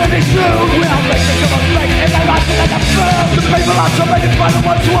have fallen is true. We are victims of a fate in their lives and their firm. The people are surrounded by the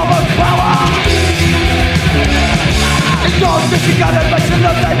ones who have more power. Ignore disregard and mention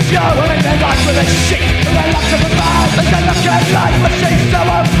of their job. We're in their lives with a shit in their lives of a mouth. And then look at life, but she's so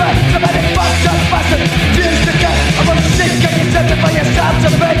unfit. So many fucked up bastards used to get a bunch of shit. Can you tell me for yourself to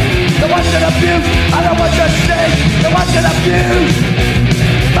be the ones that abuse and the ones that stay, the ones that abuse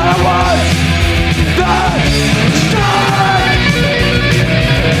and the ones that stay.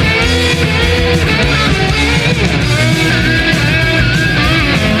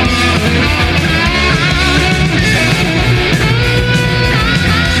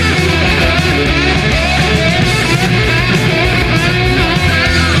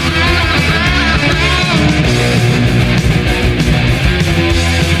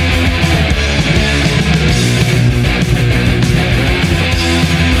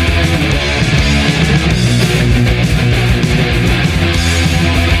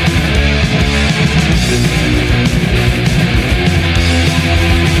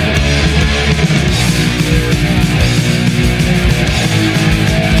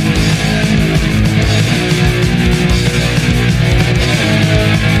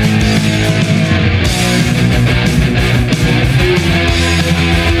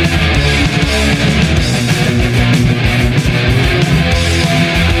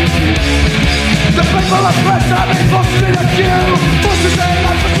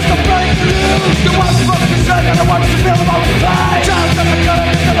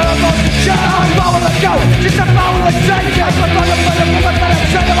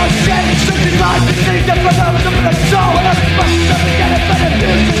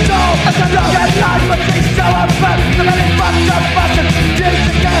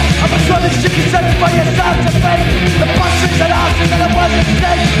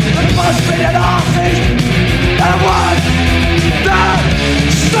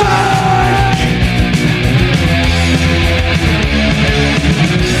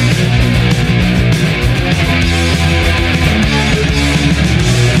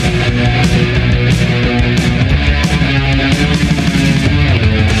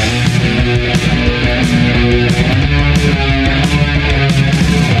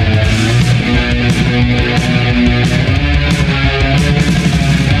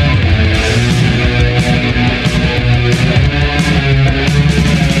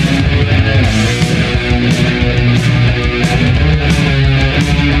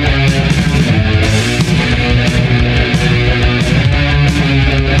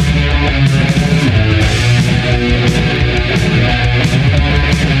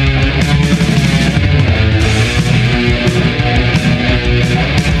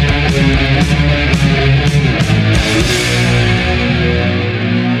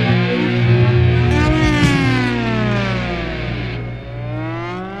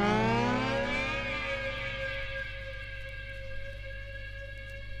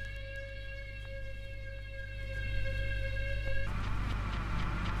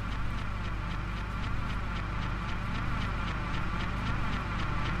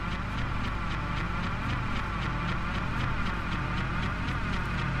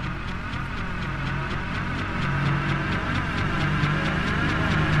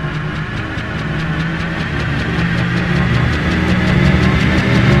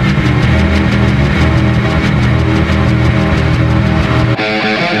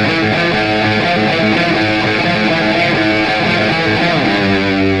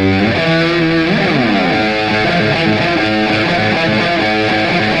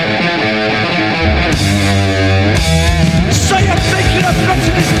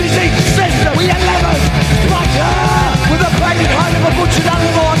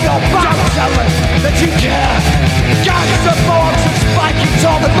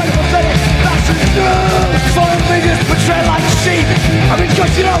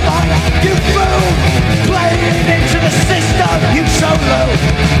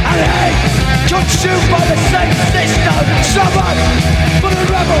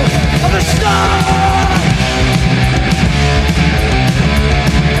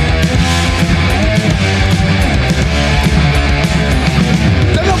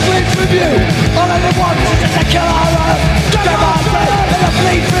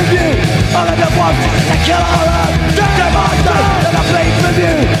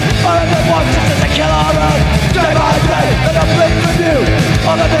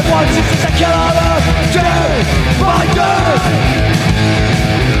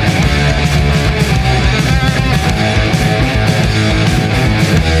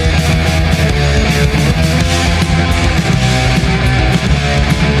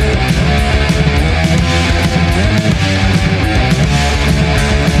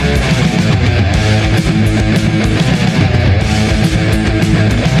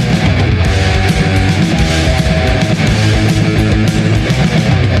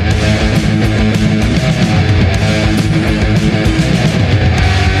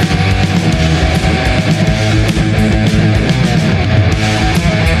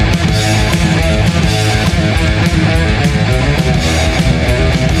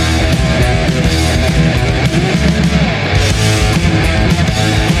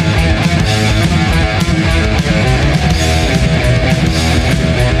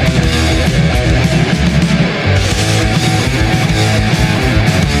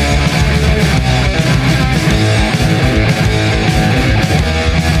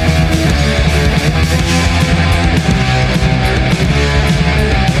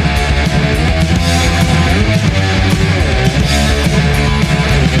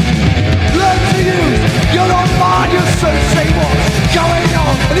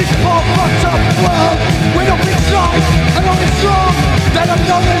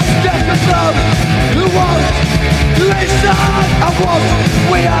 to those who won't listen. And what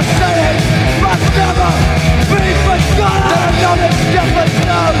we are saying must never be forgotten. There are none of different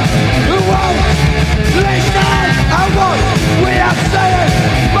those who won't listen. And what we are saying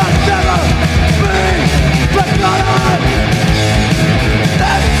must never be forgotten.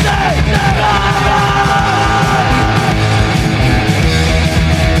 This is the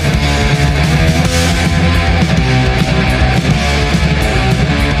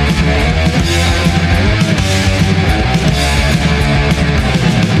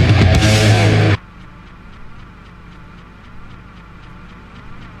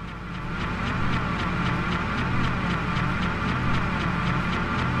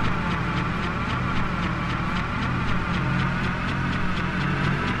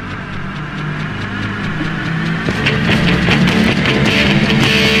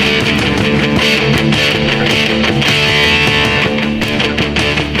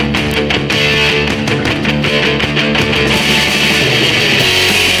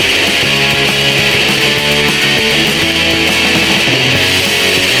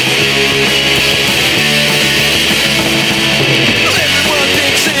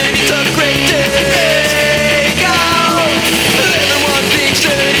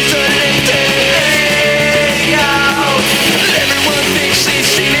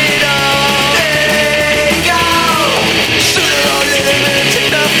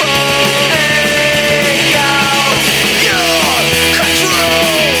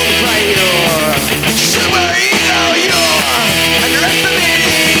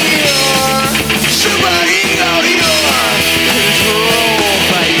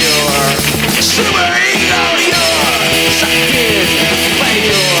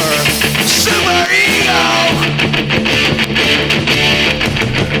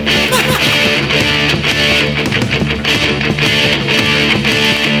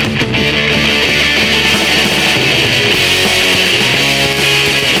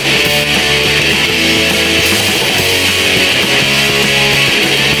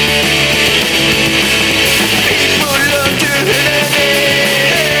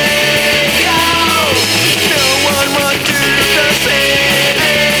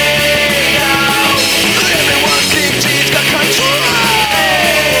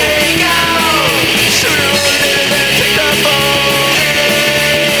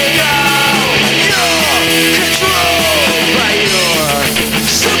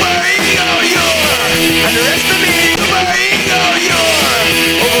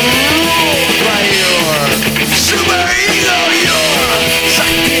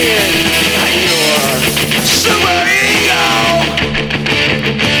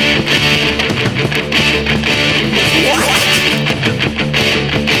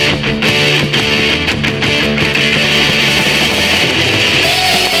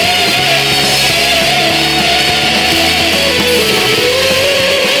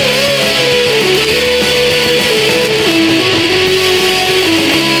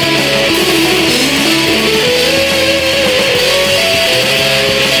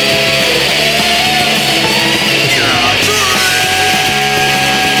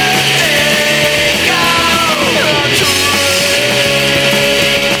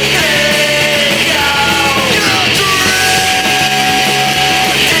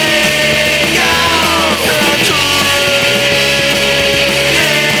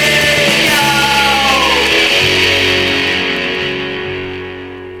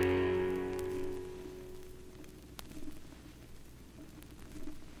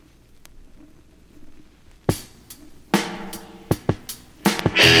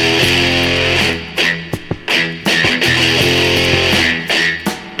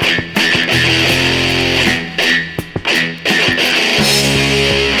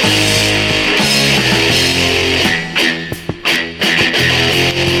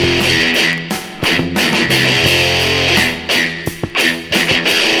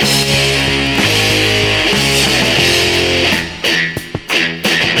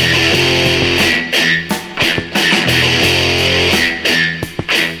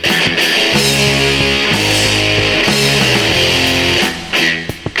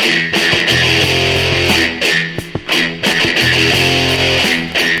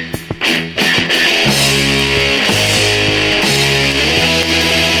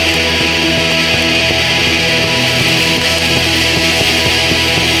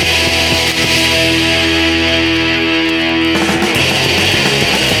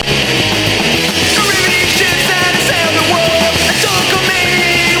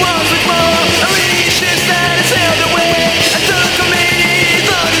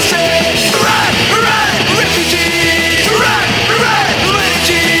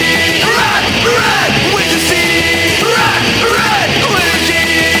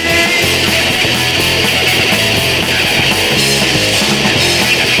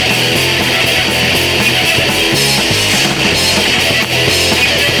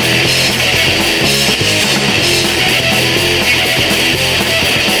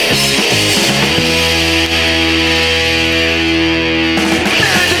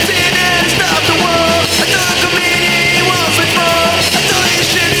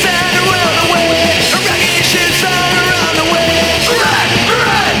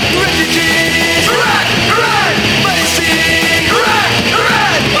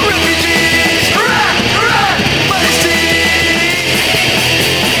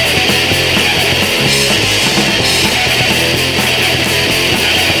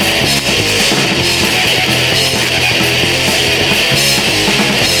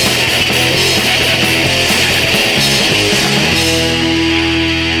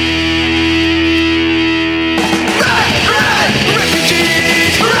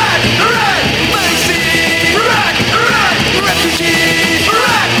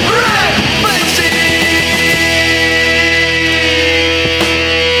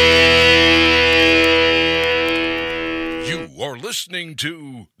listening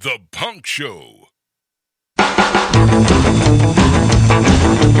to The Punk Show. Don't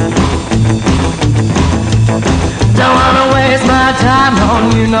wanna waste my time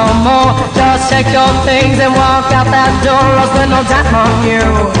on you no more. Just take your things and walk out that door. I'll spend no time on you.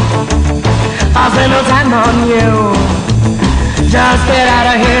 I'll spend no time on you. Just get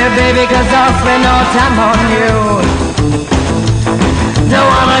out of here, baby, 'cause I'll spend no time on you. Don't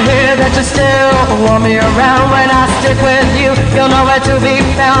wanna hear that you still want me around. When I stick with you, you'll know where to be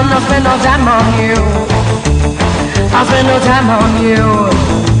found. I'll spend no time on you. I'll spend no time on you.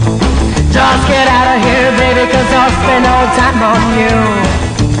 Just get out of here, baby, 'cause I'll spend no time on you.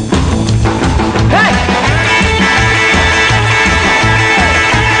 Hey!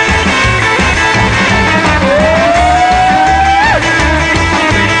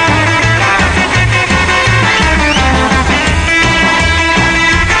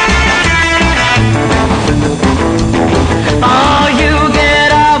 Oh, you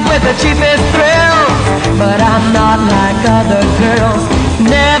get off with the cheapest thrills, but I'm not like other girls.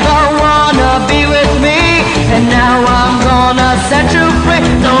 Never wanna be with me, and now I'm gonna set you free.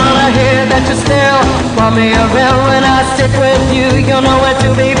 Don't wanna hear that you still want me around. When I stick with you, you'll know where to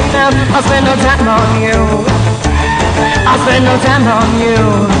be found. I'll spend no time on you. I'll spend no time on you.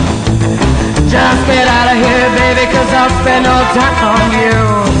 Just get out of here, baby, 'cause I'll spend no time on you.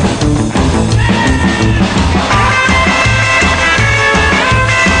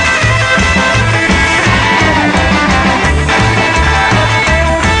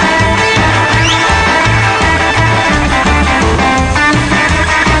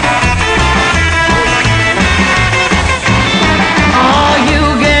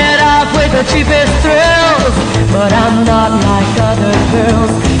 The cheapest thrills, but I'm not like other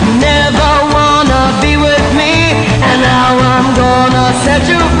girls. You never wanna be with me, and now I'm gonna set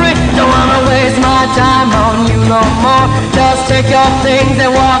you free. Don't wanna waste my time on you no more. Just take your things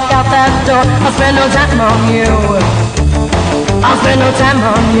and walk out that door. I'll spend no time on you. I'll spend no time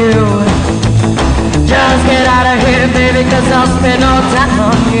on you. Just get out of here, baby, 'cause I'll spend no time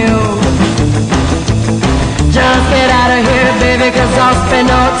on you. Just get out of here, baby, 'cause I'll spend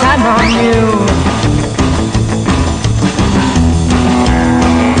no time on you.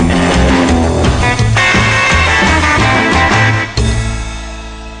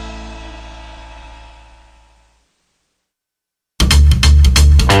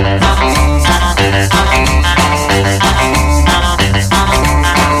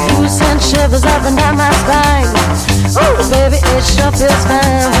 You send shivers up and down my spine. Oh, baby, it sure feels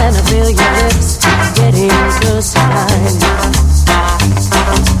fine when I feel your lips getting close to mine.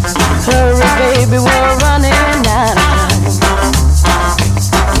 Hurry, baby, we're running out of time.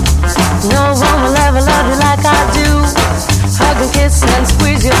 No one will ever love you like I do. Hug and kiss and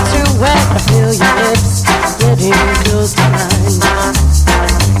squeeze you too wet. I feel your lips getting close to mine.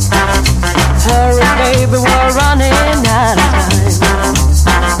 Hurry, baby, we're running out of time.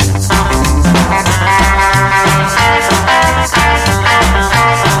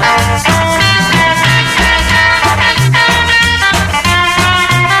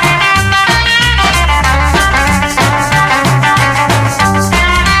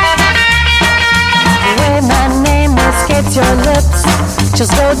 Your lips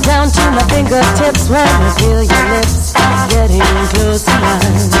just go down to my fingertips when I feel your lips getting close to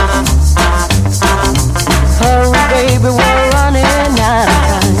mine. Hurry, baby, we're running out of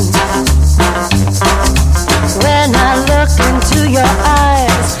time. When I look into your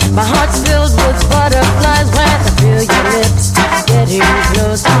eyes, my heart's filled with butterflies. When I feel your lips getting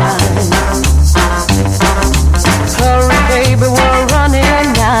close to mine. Hurry, baby, we're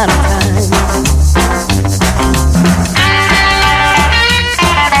running out of time.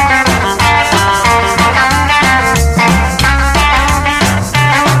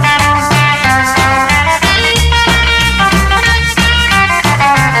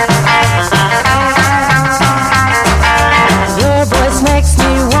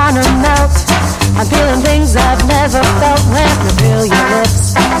 I'm feeling things I've never felt when I feel your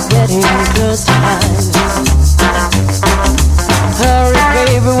lips getting close to mine. Hurry,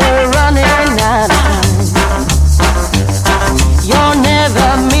 baby, we're running out of time. You're never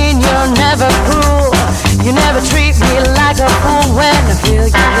mean, you're never cruel. You never treat me like a fool when I feel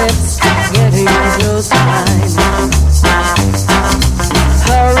your lips getting close to mine.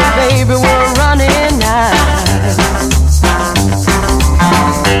 Hurry, baby, we're running out of time.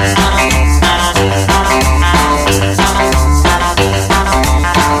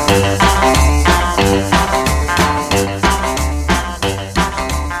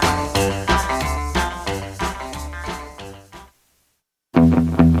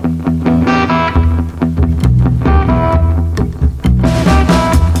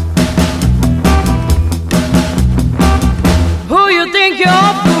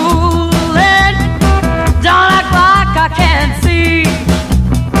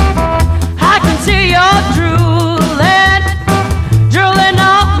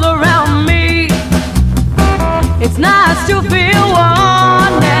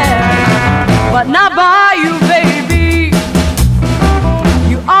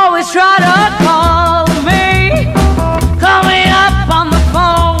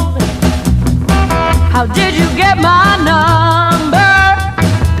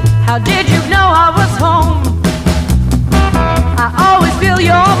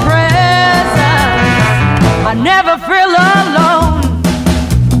 I never feel alone.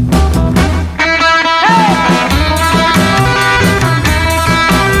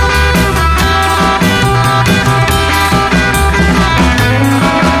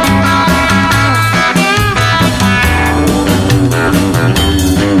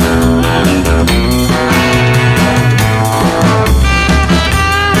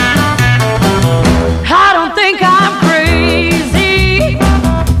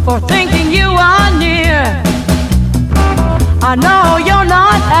 I know you're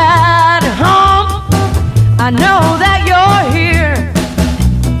not at home. I know that you're here.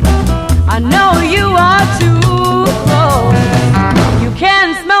 I know you are too close. You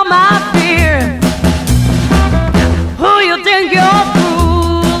can smell my fear. Who you think you're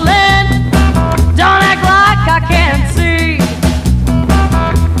fooling? Don't act like I can't see.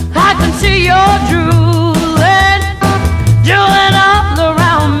 I can see you're drooling, drooling all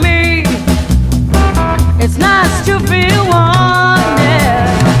around me. It's nice to feel wanted,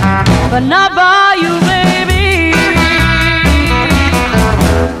 but not by you, baby.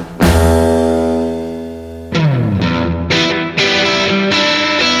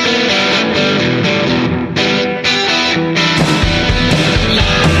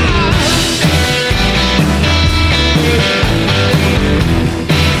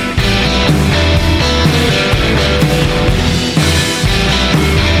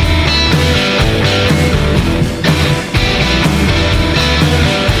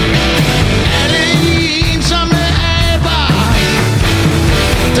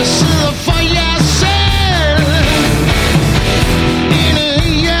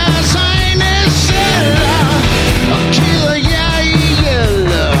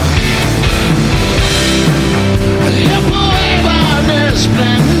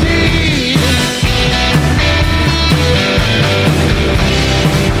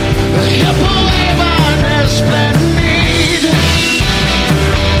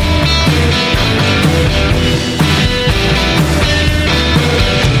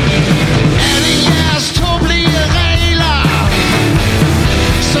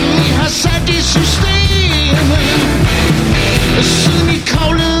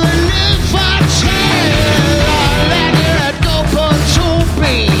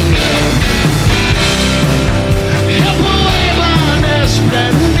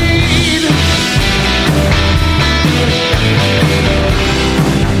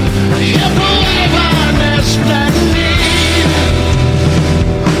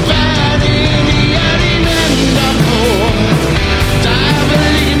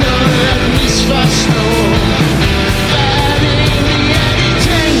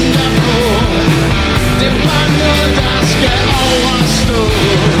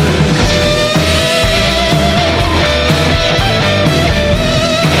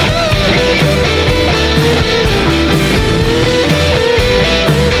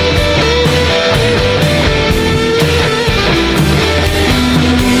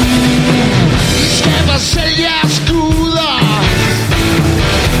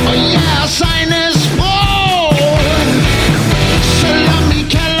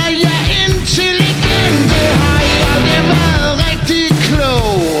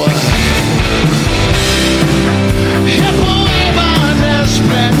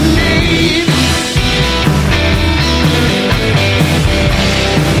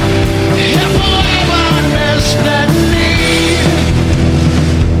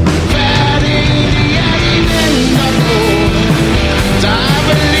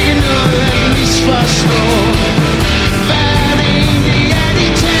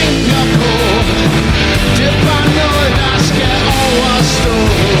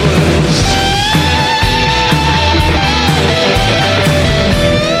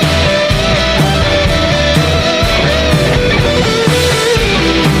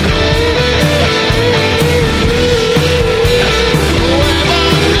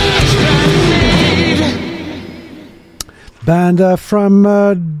 Band from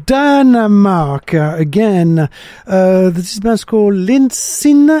Denmark again. This band's called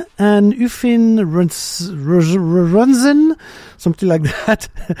Linsin and Ufin Runzen, something like that.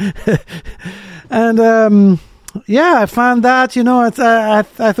 And yeah, I found that, you know, I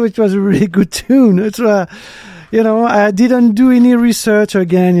thought it was a really good tune. It's you know, I didn't do any research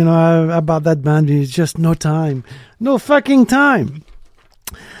again, you know, about that band. It's just no time, no fucking time.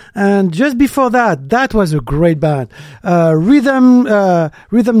 And just before that, that was a great band. Rhythm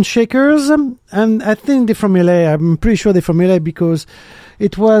Shakers, and I think they're from LA. I'm pretty sure they're from LA because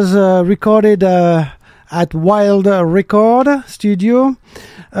it was recorded at at Wild Record Studio.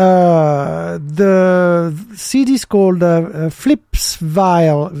 The CD is called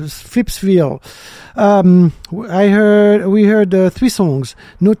Flipsville. We heard 3 songs: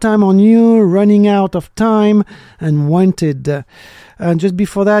 No Time on You, Running Out of Time, and Wanted. And just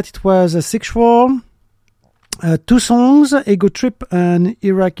before that, it was Sexual. 2 songs, Ego Trip and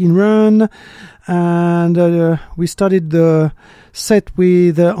Iraq in Run. And we started the set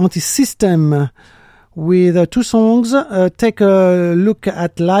with Anti-System with 2 songs, Take a Look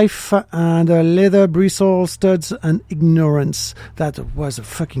at Life and Leather Bristle Studs and Ignorance. That was a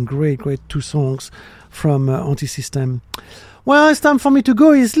fucking great 2 songs from Anti-System. Well, it's time for me to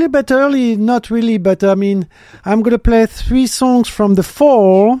go. It's a little bit early, not really, but I mean, I'm going to play 3 songs from the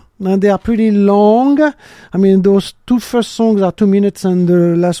fall, and they are pretty long. I mean, those 2 first songs are 2 minutes, and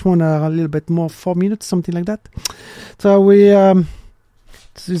the last one are a little bit more, 4 minutes, something like that. So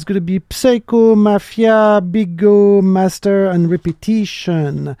it's going to be Psycho, Mafia, Big O, Master, and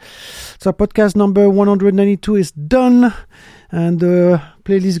Repetition. So podcast number 192 is done. And the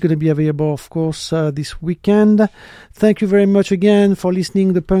playlist is going to be available, of course, this weekend. Thank you very much again for listening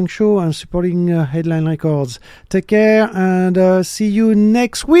to The Punk Show and supporting Headline Records. Take care and see you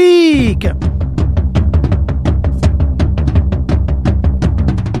next week!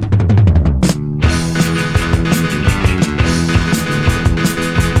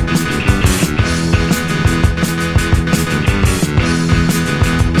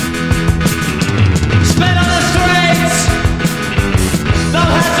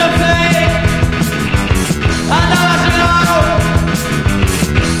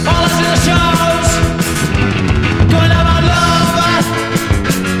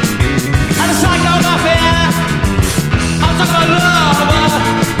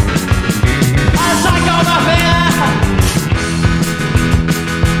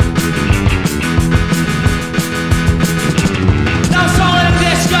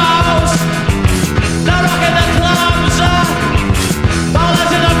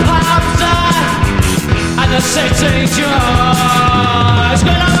 City joys, good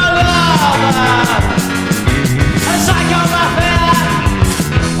I'm a lover, a psychopath,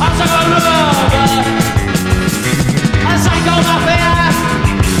 I'm so a lover, a psychopath,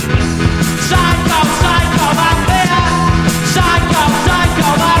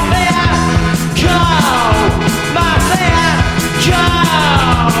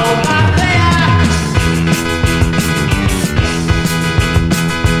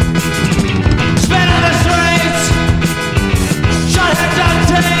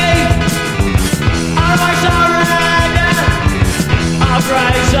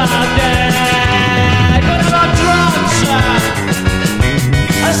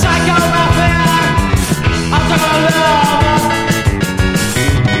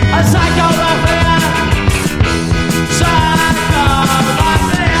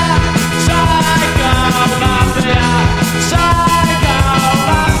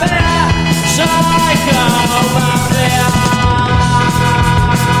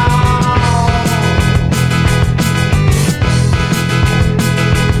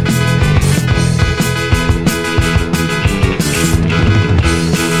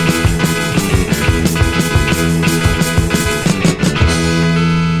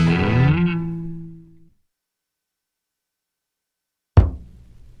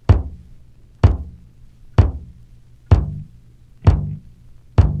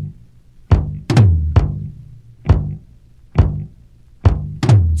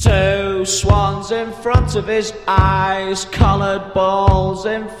 Two swans in front of his eyes, coloured balls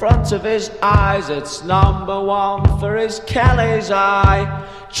in front of his eyes. It's number one for his Kelly's eye,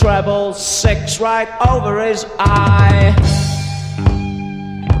 treble six right over his eye.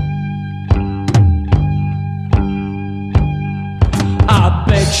 A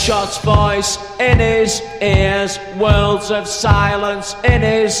big shot's voice in his ears, worlds of silence in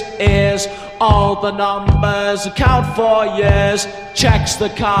his ears. All the numbers count for years, checks the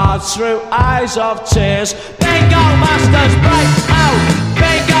cards through eyes of tears. Bingo masters break out,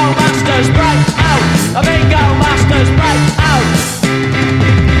 bingo masters break out, a bingo masters break out.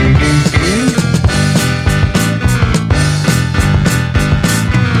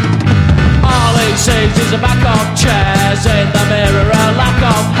 All he sees is a back of chairs, in the mirror a lack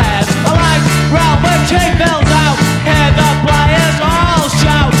of hairs. A light round which he fills out, hear the players all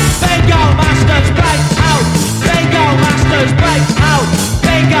shout. Bingo masters break out, bingo masters break out,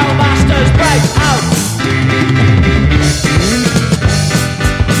 bingo masters break out.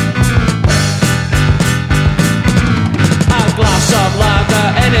 A glass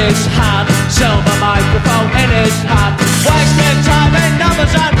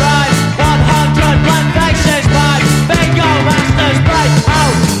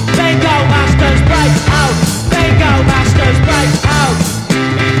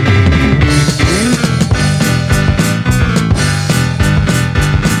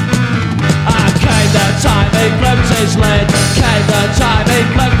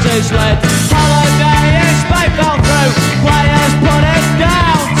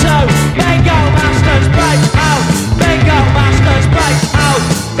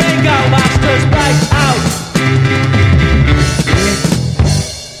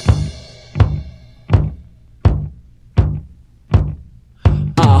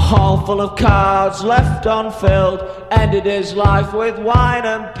All full of cards left unfilled, ended his life with wine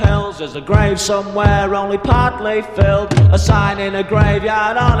and pills. There's a grave somewhere only partly filled, a sign in a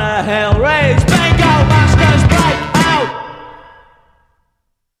graveyard on a hill reads, Bingo Masters,